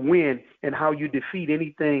how you win and how you defeat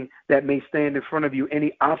anything that may stand in front of you,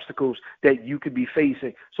 any obstacles that you could be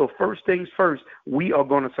facing. So first things first, we are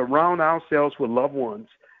going to surround ourselves with loved ones.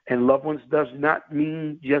 And loved ones does not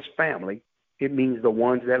mean just family. It means the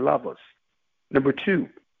ones that love us. Number two,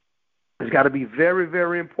 it's got to be very,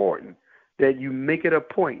 very important that you make it a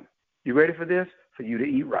point. You ready for this? For you to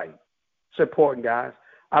eat right. It's important, guys.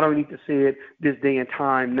 I don't need to say it this day and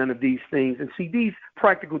time, none of these things. And see, these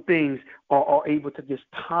practical things are able to just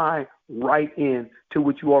tie right in to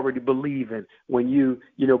what you already believe in. When you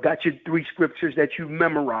got your 3 scriptures that you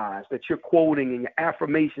memorized, that you're quoting, and your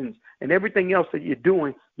affirmations and everything else that you're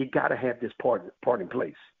doing, you got to have this part in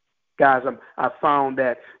place. Guys, I found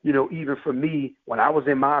that, even for me, when I was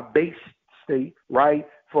in my base apostate, right?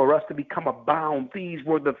 For us to become abound. These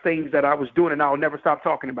were the things that I was doing, and I'll never stop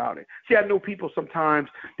talking about it. See, I know people sometimes,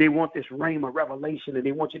 they want this rhema revelation, and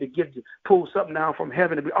they want you to pull something down from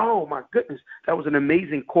heaven and be, oh, my goodness, that was an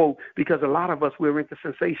amazing quote, because a lot of us, we're into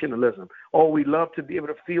sensationalism. Oh, we love to be able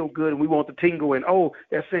to feel good, and we want to tingle, and, oh,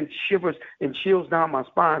 that sent shivers and chills down my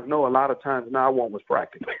spine. No, a lot of times, now I want was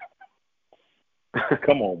practical.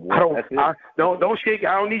 Come on, boy. Don't shake.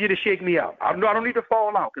 I don't need you to shake me out. I don't need to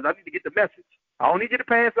fall out, because I need to get the message. I don't need you to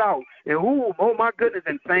pass out and, oh my goodness,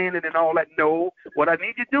 and fanning and all that. No, what I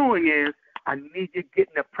need you doing is I need you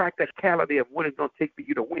getting the practicality of what it's going to take for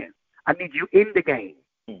you to win. I need you in the game.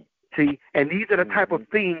 See, and these are the type of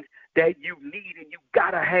things that you need and you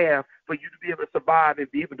got to have for you to be able to survive and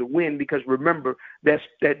be able to win, because remember, that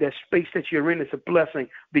space that you're in is a blessing,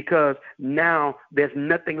 because now there's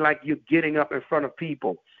nothing like you getting up in front of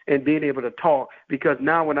people and being able to talk, because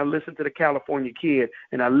now when I listen to the California Kid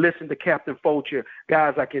and I listen to Captain Fulcher,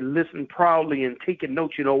 guys, I can listen proudly and taking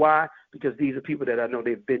notes. You know why? Because these are people that I know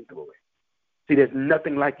they've been through it. See, there's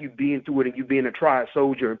nothing like you being through it and you being a tried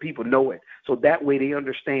soldier, and people know it. So that way they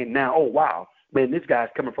understand now, oh, wow, man, this guy's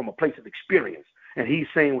coming from a place of experience, and he's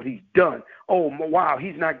saying what he's done. Oh, wow,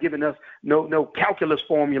 he's not giving us no calculus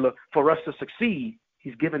formula for us to succeed.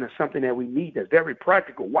 He's giving us something that we need that's very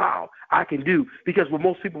practical. Wow, I can do, because what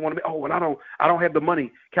most people want to be, oh, well, I don't have the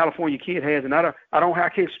money California Kid has, and I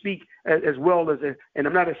can't speak as well as, and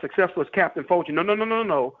I'm not as successful as Captain Fulcher.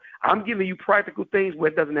 No. I'm giving you practical things where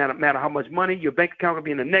it doesn't matter how much money, your bank account can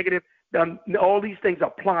be in the negative. All these things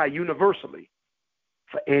apply universally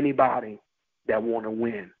for anybody that want to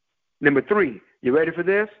win. Number 3, you ready for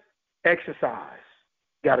this? Exercise.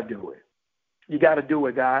 Got to do it. You got to do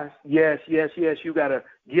it, guys. Yes. You got to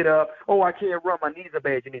get up. Oh, I can't run. My knees are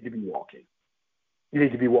bad. You need to be walking. You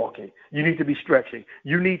need to be walking. You need to be stretching.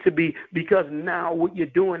 You need to be, because now what you're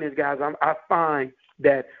doing is, guys, I find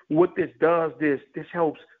that what this does, this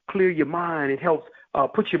helps clear your mind. It helps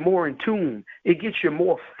put you more in tune. It gets you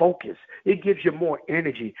more focused. It gives you more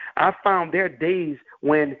energy. I found there are days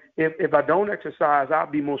when if I don't exercise, I'll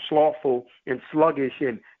be more slothful and sluggish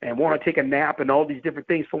and want to take a nap and all these different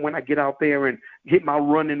things from when I get out there and hit my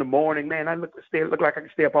run in the morning. Man, I look like I can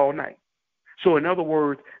stay up all night. So in other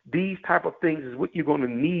words, these type of things is what you're going to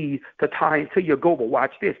need to tie into your goal. But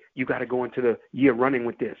watch this. You got to go into the year running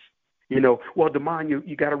with this. You know, well, Damon,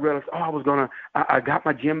 you got to realize, I got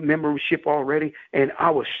my gym membership already, and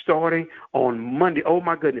I was starting on Monday. Oh,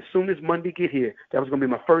 my goodness. As soon as Monday get here, that was going to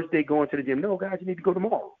be my first day going to the gym. No, guys, you need to go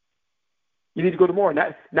tomorrow. You need to go tomorrow.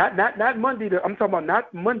 Not Monday. I'm talking about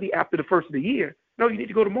not Monday after the first of the year. No, you need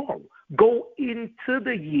to go tomorrow. Go into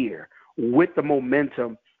the year with the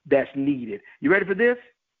momentum that's needed. You ready for this?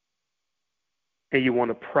 And you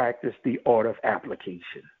want to practice the art of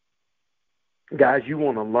application. Guys, you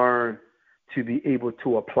want to learn to be able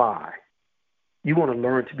to apply. You want to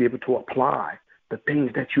learn to be able to apply the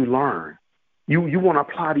things that you learn. You want to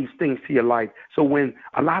apply these things to your life. So when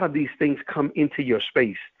a lot of these things come into your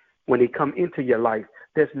space, when they come into your life,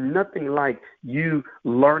 there's nothing like you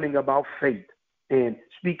learning about faith and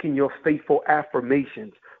speaking your faithful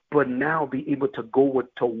affirmations, but now be able to go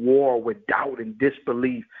to war with doubt and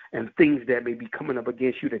disbelief and things that may be coming up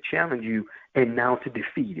against you to challenge you, and now to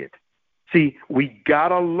defeat it. See, we got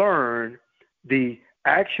to learn the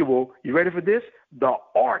actual, you ready for this? The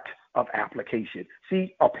art of application.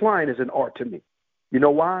 See, applying is an art to me. You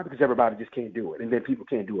know why? Because everybody just can't do it, and then people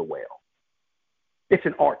can't do it well. It's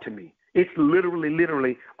an art to me. It's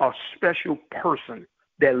literally a special person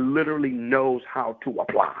that literally knows how to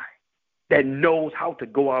apply, that knows how to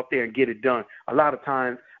go out there and get it done. A lot of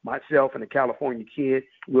times, myself and the California Kid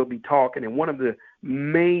will be talking, and one of the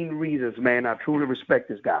main reasons, man, I truly respect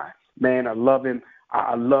this guy. Man, I love him.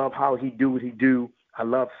 I love how he do what he do. I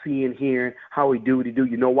love seeing, hearing how he do what he do.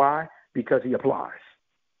 You know why? Because he applies.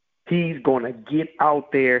 He's going to get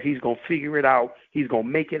out there. He's going to figure it out. He's going to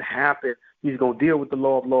make it happen. He's going to deal with the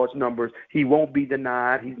law of large numbers. He won't be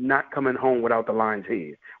denied. He's not coming home without the lion's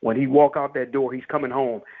head. When he walk out that door, he's coming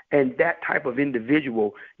home. And that type of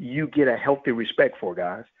individual, you get a healthy respect for,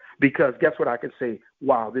 guys. Because guess what I can say?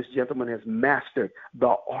 Wow, this gentleman has mastered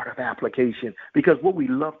the art of application. Because what we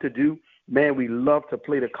love to do, man, we love to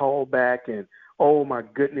play the call back. And, oh, my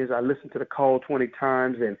goodness, I listened to the call 20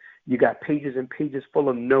 times, and you got pages and pages full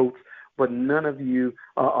of notes. But none of you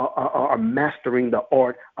are mastering the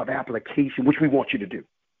art of application, which we want you to do.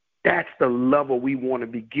 That's the level we want to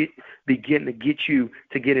begin to get you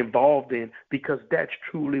to get involved in, because that's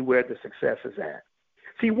truly where the success is at.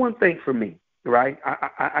 See, one thing for me, right?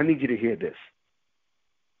 I need you to hear this.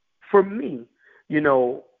 For me, you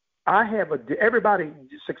know, everybody,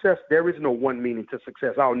 success, there is no one meaning to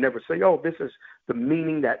success. I'll never say, oh, this is the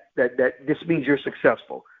meaning that this means you're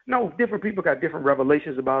successful. No, different people got different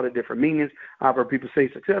revelations about it, different meanings. I've heard people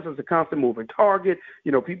say success is a constant moving target.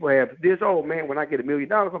 People have this, oh man, when I get $1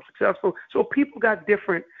 million, I'm successful. So people got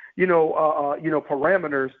different,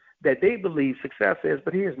 parameters that they believe success is,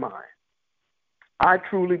 but here's mine. I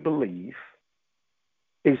truly believe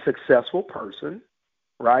a successful person,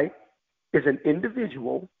 right, is an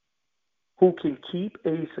individual who can keep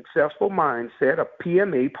a successful mindset, a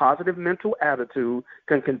PMA, positive mental attitude,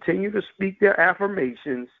 can continue to speak their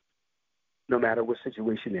affirmations no matter what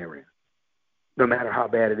situation they're in, no matter how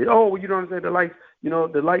bad it is. Oh, well, you don't understand,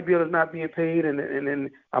 the light bill is not being paid and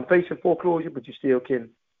I'm facing foreclosure, but you still can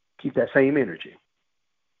keep that same energy.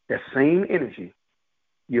 That same energy,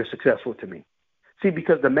 you're successful to me. See,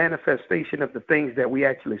 because the manifestation of the things that we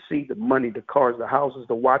actually see, the money, the cars, the houses,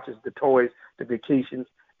 the watches, the toys, the vacations,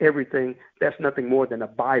 everything, that's nothing more than a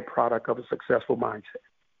byproduct of a successful mindset.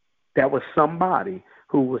 That was somebody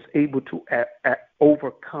who was able to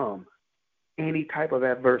overcome any type of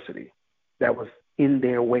adversity that was in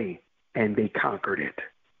their way, and they conquered it.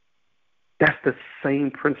 That's the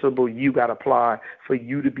same principle you got to apply for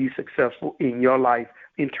you to be successful in your life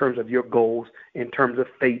in terms of your goals, in terms of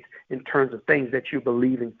faith, in terms of things that you're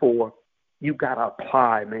believing for. You got to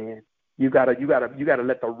apply, man. You got to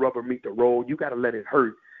let the rubber meet the road. You got to let it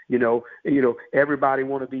hurt. Everybody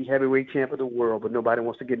want to be heavyweight champ of the world, but nobody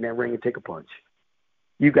wants to get in that ring and take a punch.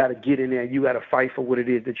 You got to get in there. You got to fight for what it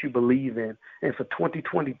is that you believe in. And for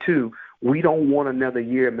 2022, we don't want another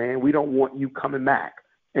year, man. We don't want you coming back.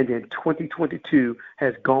 And then 2022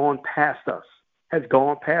 has gone past us,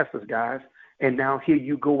 guys. And now here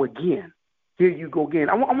you go again.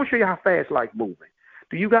 I want to show you how fast life's moving.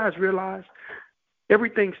 Do you guys realize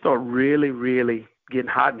everything started really, really getting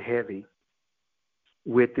hot and heavy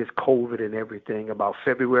with this COVID and everything about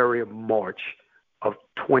February or March of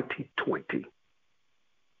 2020.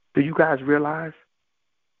 Do you guys realize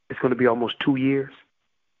it's going to be almost 2 years?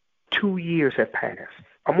 2 years have passed.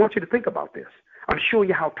 I want you to think about this. I'm showing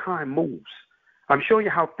you how time moves. I'm showing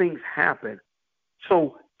you how things happen.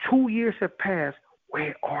 So 2 years have passed.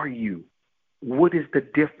 Where are you? What is the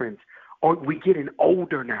difference? Are we getting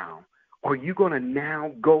older now? Are you going to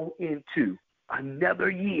now go into another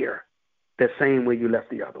year the same way you left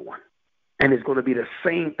the other one? And it's going to be the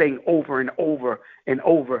same thing over and over and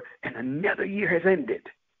over, and another year has ended,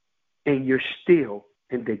 and you're still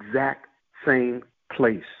in the exact same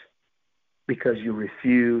place because you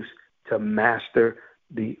refuse to master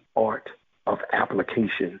the art of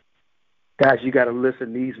application. Guys, you got to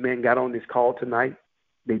listen. These men got on this call tonight.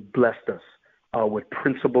 They blessed us with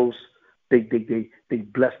principles. They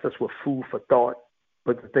blessed us with food for thought.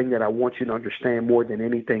 But the thing that I want you to understand more than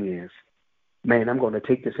anything is, man, I'm going to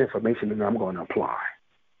take this information and I'm going to apply.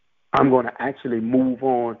 I'm going to actually move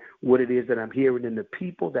on what it is that I'm hearing in the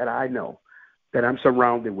people that I know, that I'm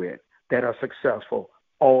surrounded with, that are successful.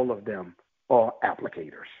 All of them are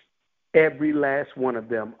applicators. Every last one of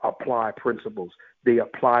them apply principles. They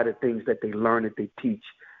apply the things that they learn, that they teach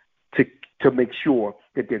to make sure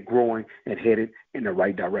that they're growing and headed in the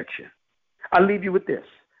right direction. I'll leave you with this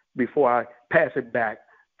before I pass it back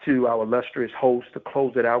to our illustrious host to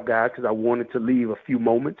close it out, guys, because I wanted to leave a few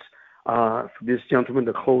moments for this gentleman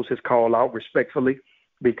to close his call out respectfully,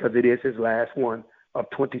 because it is his last one of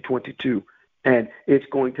 2022. And it's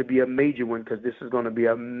going to be a major one because this is going to be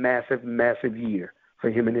a massive, massive year for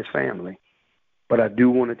him and his family. But I do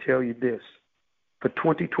want to tell you this. For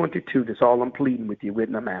 2022, that's all I'm pleading with you with,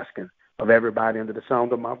 and I'm asking of everybody under the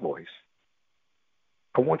sound of my voice.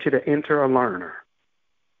 I want you to enter a learner,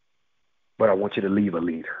 but I want you to leave a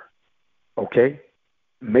leader. Okay?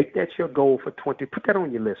 Make that your goal for put that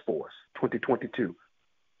on your list for us, 2022.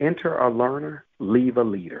 Enter a learner, leave a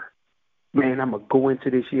leader. Man, I'm going to go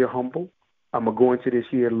into this year humble. I'm going to go into this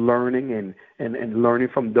year learning and learning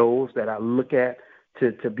from those that I look at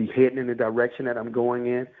to be heading in the direction that I'm going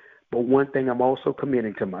in. But one thing I'm also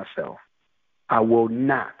committing to myself, I will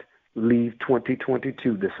not leave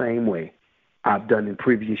 2022 the same way I've done in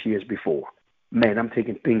previous years before. Man, I'm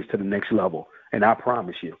taking things to the next level, and I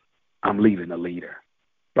promise you, I'm leaving a leader.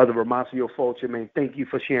 Brother Romacio Fulcher, man, thank you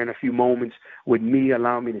for sharing a few moments with me,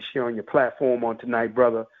 allowing me to share on your platform on tonight,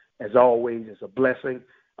 brother. As always, it's a blessing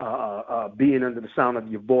being under the sound of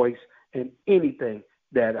your voice, and anything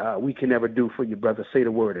that we can ever do for you, brother, say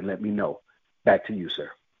the word and let me know. Back to you, sir.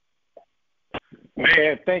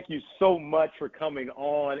 Man, thank you so much for coming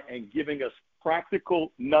on and giving us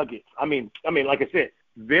practical nuggets. I mean, like I said,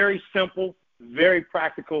 very simple, very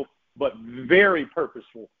practical, but very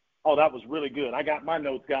purposeful. Oh, that was really good. I got my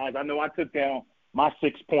notes, guys. I know I took down my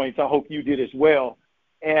 6 points. I hope you did as well.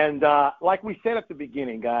 And like we said at the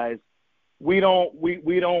beginning, guys, we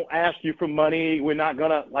don't ask you for money. We're not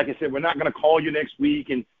gonna, like I said, we're not gonna call you next week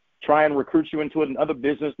and try and recruit you into another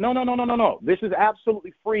business. No. This is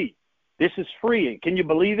absolutely free. This is free. And can you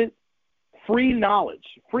believe it? Free knowledge,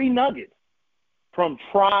 free nuggets from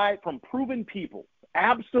proven people,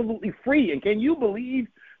 absolutely free. And can you believe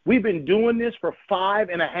we've been doing this for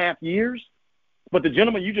 5.5 years? But the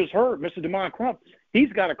gentleman you just heard, Mr. DeMond Crump,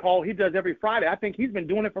 he's got a call he does every Friday. I think he's been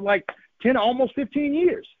doing it for like 10, almost 15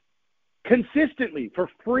 years, consistently for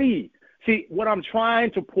free. See, what I'm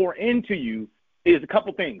trying to pour into you is a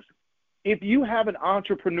couple things. If you have an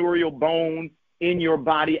entrepreneurial bone in your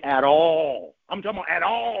body at all, I'm talking about at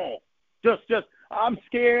all, just I'm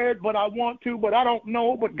scared, but I want to, but I don't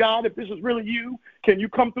know. But God, if this is really you, can you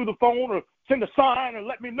come through the phone or send a sign or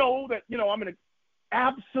let me know that, I'm going to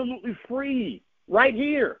absolutely free right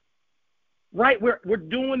here, right? We're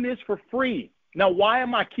doing this for free. Now, why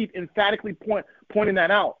am I keep emphatically pointing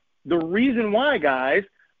that out? The reason why, guys,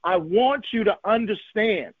 I want you to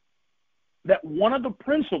understand that one of the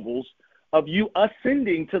principles of you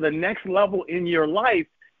ascending to the next level in your life,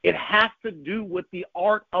 it has to do with the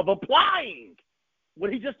art of applying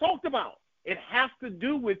what he just talked about. It has to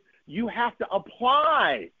do with you have to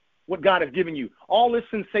apply what God has given you. All this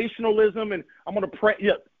sensationalism, and I'm going to pray.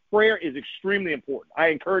 Yeah, prayer is extremely important. I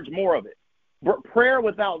encourage more of it. But prayer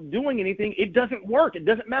without doing anything, it doesn't work. It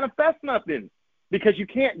doesn't manifest nothing because you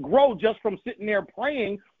can't grow just from sitting there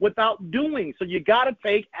praying without doing. So you got to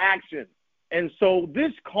take action. And so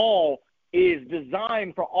this call is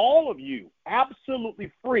designed for all of you, absolutely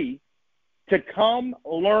free, to come,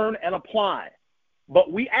 learn, and apply.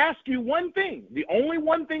 But we ask you one thing. The only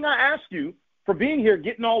one thing I ask you for being here,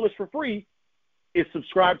 getting all this for free, is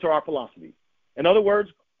subscribe to our philosophy. In other words,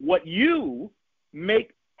 what you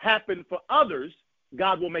make happen for others,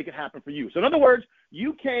 God will make it happen for you. So in other words,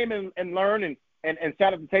 you came and learned and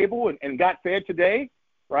sat at the table and got fed today,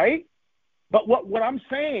 right? But what I'm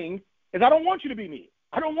saying is I don't want you to be me.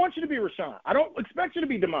 I don't want you to be Rashawn. I don't expect you to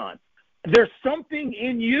be Damon. There's something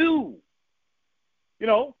in you.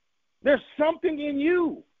 There's something in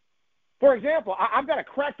you. For example, I've got a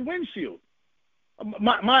cracked windshield.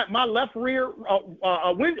 My left rear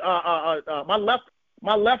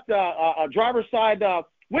my left driver's side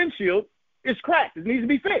windshield is cracked. It needs to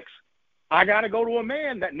be fixed. I got to go to a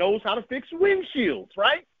man that knows how to fix windshields,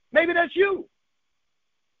 right? Maybe that's you.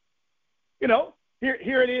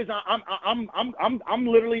 Here it is. I'm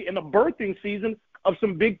literally in the birthing season of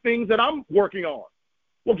some big things that I'm working on.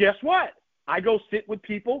 Well, guess what? I go sit with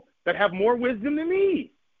people that have more wisdom than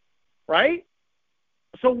me, right?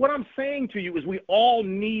 So what I'm saying to you is we all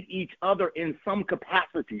need each other in some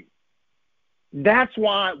capacity. That's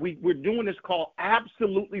why we're doing this call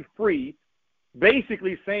absolutely free,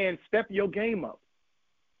 basically saying step your game up.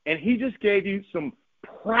 And he just gave you some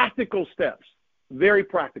practical steps, very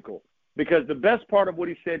practical. Because the best part of what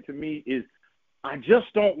he said to me is, I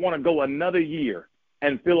just don't want to go another year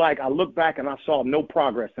and feel like I look back and I saw no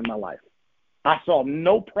progress in my life. I saw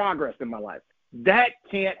no progress in my life. That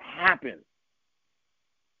can't happen.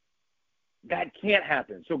 That can't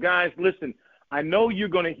happen. So, guys, listen, I know you're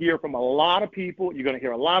going to hear from a lot of people. You're going to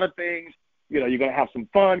hear a lot of things. You're going to have some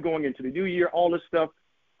fun going into the new year, all this stuff.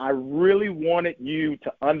 I really wanted you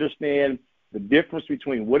to understand the difference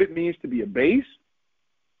between what it means to be a base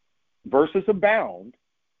versus abound.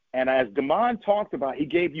 And as Damon talked about, he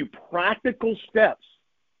gave you practical steps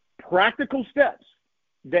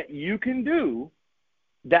that you can do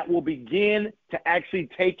that will begin to actually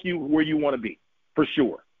take you where you want to be, for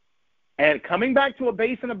sure. And coming back to a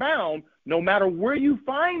base and abound, no matter where you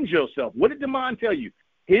find yourself, what did Damon tell you?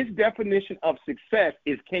 His definition of success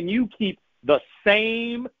is, can you keep the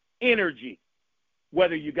same energy,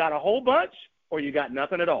 whether you got a whole bunch or you got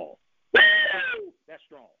nothing at all? Woo! That's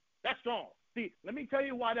strong. That's strong. See, let me tell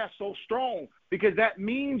you why that's so strong, because that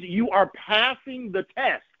means you are passing the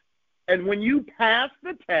test. And when you pass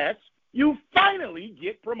the test, you finally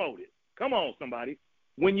get promoted. Come on, somebody.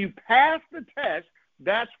 When you pass the test,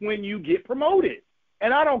 that's when you get promoted.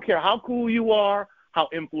 And I don't care how cool you are, how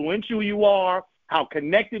influential you are, how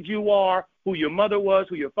connected you are, who your mother was,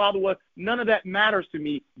 who your father was. None of that matters to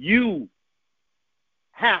me. You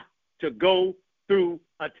have to go through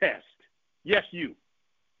a test. Yes, you.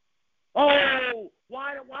 Oh,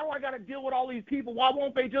 why do I got to deal with all these people? Why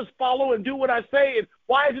won't they just follow and do what I say? And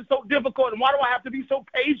why is it so difficult? And why do I have to be so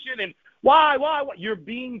patient? And why? You're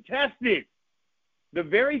being tested. The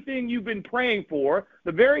very thing you've been praying for,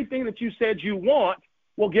 the very thing that you said you want,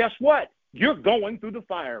 well, guess what? You're going through the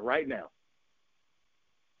fire right now.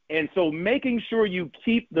 And so making sure you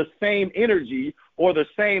keep the same energy or the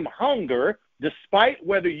same hunger, despite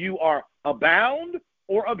whether you are abound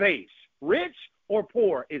or abase, rich or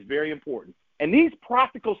poor, is very important. And these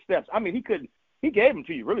practical steps, I mean, he gave them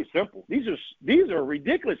to you really simple. These are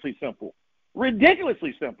ridiculously simple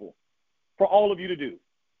for all of you to do.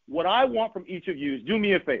 What I want from each of you is do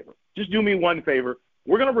me a favor. Just do me one favor.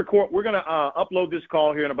 We're going to upload this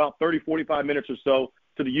call here in about 30, 45 minutes or so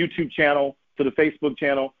to the YouTube channel, to the Facebook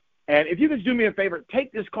channel. And if you could do me a favor,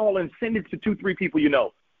 take this call and send it to 2-3 people you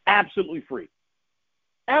know. Absolutely free.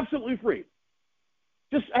 Absolutely free.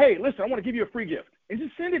 Just, hey, listen, I want to give you a free gift. And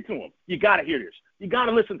just send it to them. You got to hear this. You got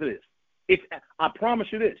to listen to this. I promise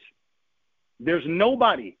you this. There's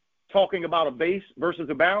nobody talking about a base versus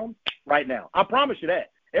abound right now. I promise you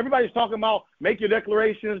that. Everybody's talking about make your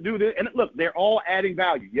declarations, do this. And look, they're all adding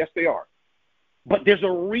value. Yes, they are. But there's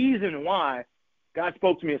a reason why God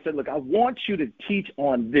spoke to me and said, look, I want you to teach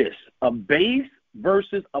on this, a base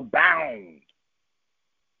versus abound.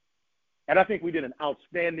 And I think we did an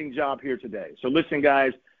outstanding job here today. So listen,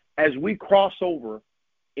 guys, as we cross over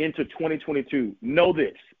into 2022, know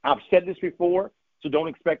this. I've said this before, so don't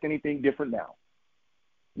expect anything different now.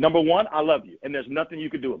 Number one, I love you, and there's nothing you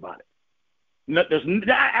can do about it. There's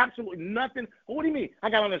absolutely nothing. What do you mean? I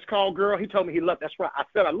got on this call, girl. He told me he loved. That's right. I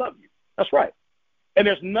said I love you. That's right. And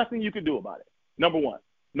there's nothing you can do about it. Number one.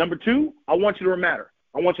 Number two, I want you to remember.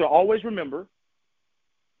 I want you to always remember,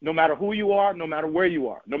 no matter who you are, no matter where you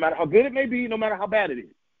are, no matter how good it may be, no matter how bad it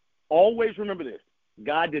is, always remember this.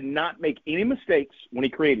 God did not make any mistakes when he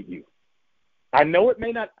created you. I know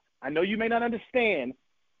you may not understand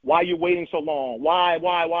why you're waiting so long. Why?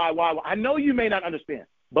 I know you may not understand.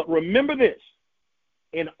 But remember this.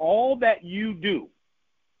 In all that you do,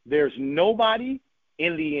 there's nobody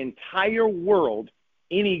in the entire world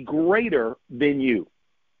any greater than you.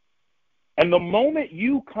 And the moment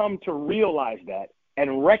you come to realize that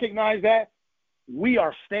and recognize that, we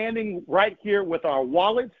are standing right here with our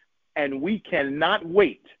wallets, and we cannot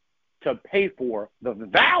wait to pay for the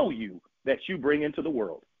value that you bring into the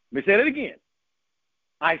world. Let me say that again.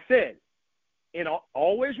 I said,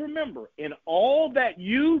 always remember, in all that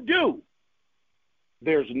you do,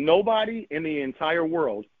 there's nobody in the entire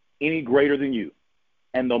world any greater than you.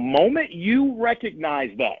 And the moment you recognize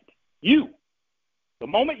that, the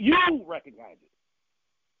moment you recognize it,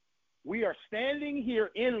 we are standing here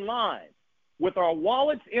in line with our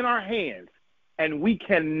wallets in our hands, and we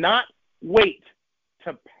cannot wait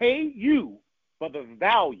to pay you for the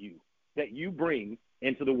value that you bring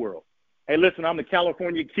into the world. Hey, listen, I'm the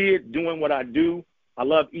California kid doing what I do. I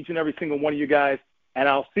love each and every single one of you guys, and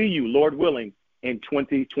I'll see you, Lord willing, in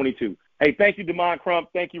 2022. Hey, thank you, Demond Crump.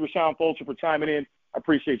 Thank you, Romacio Fulcher, for chiming in. I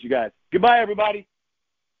appreciate you guys. Goodbye, everybody.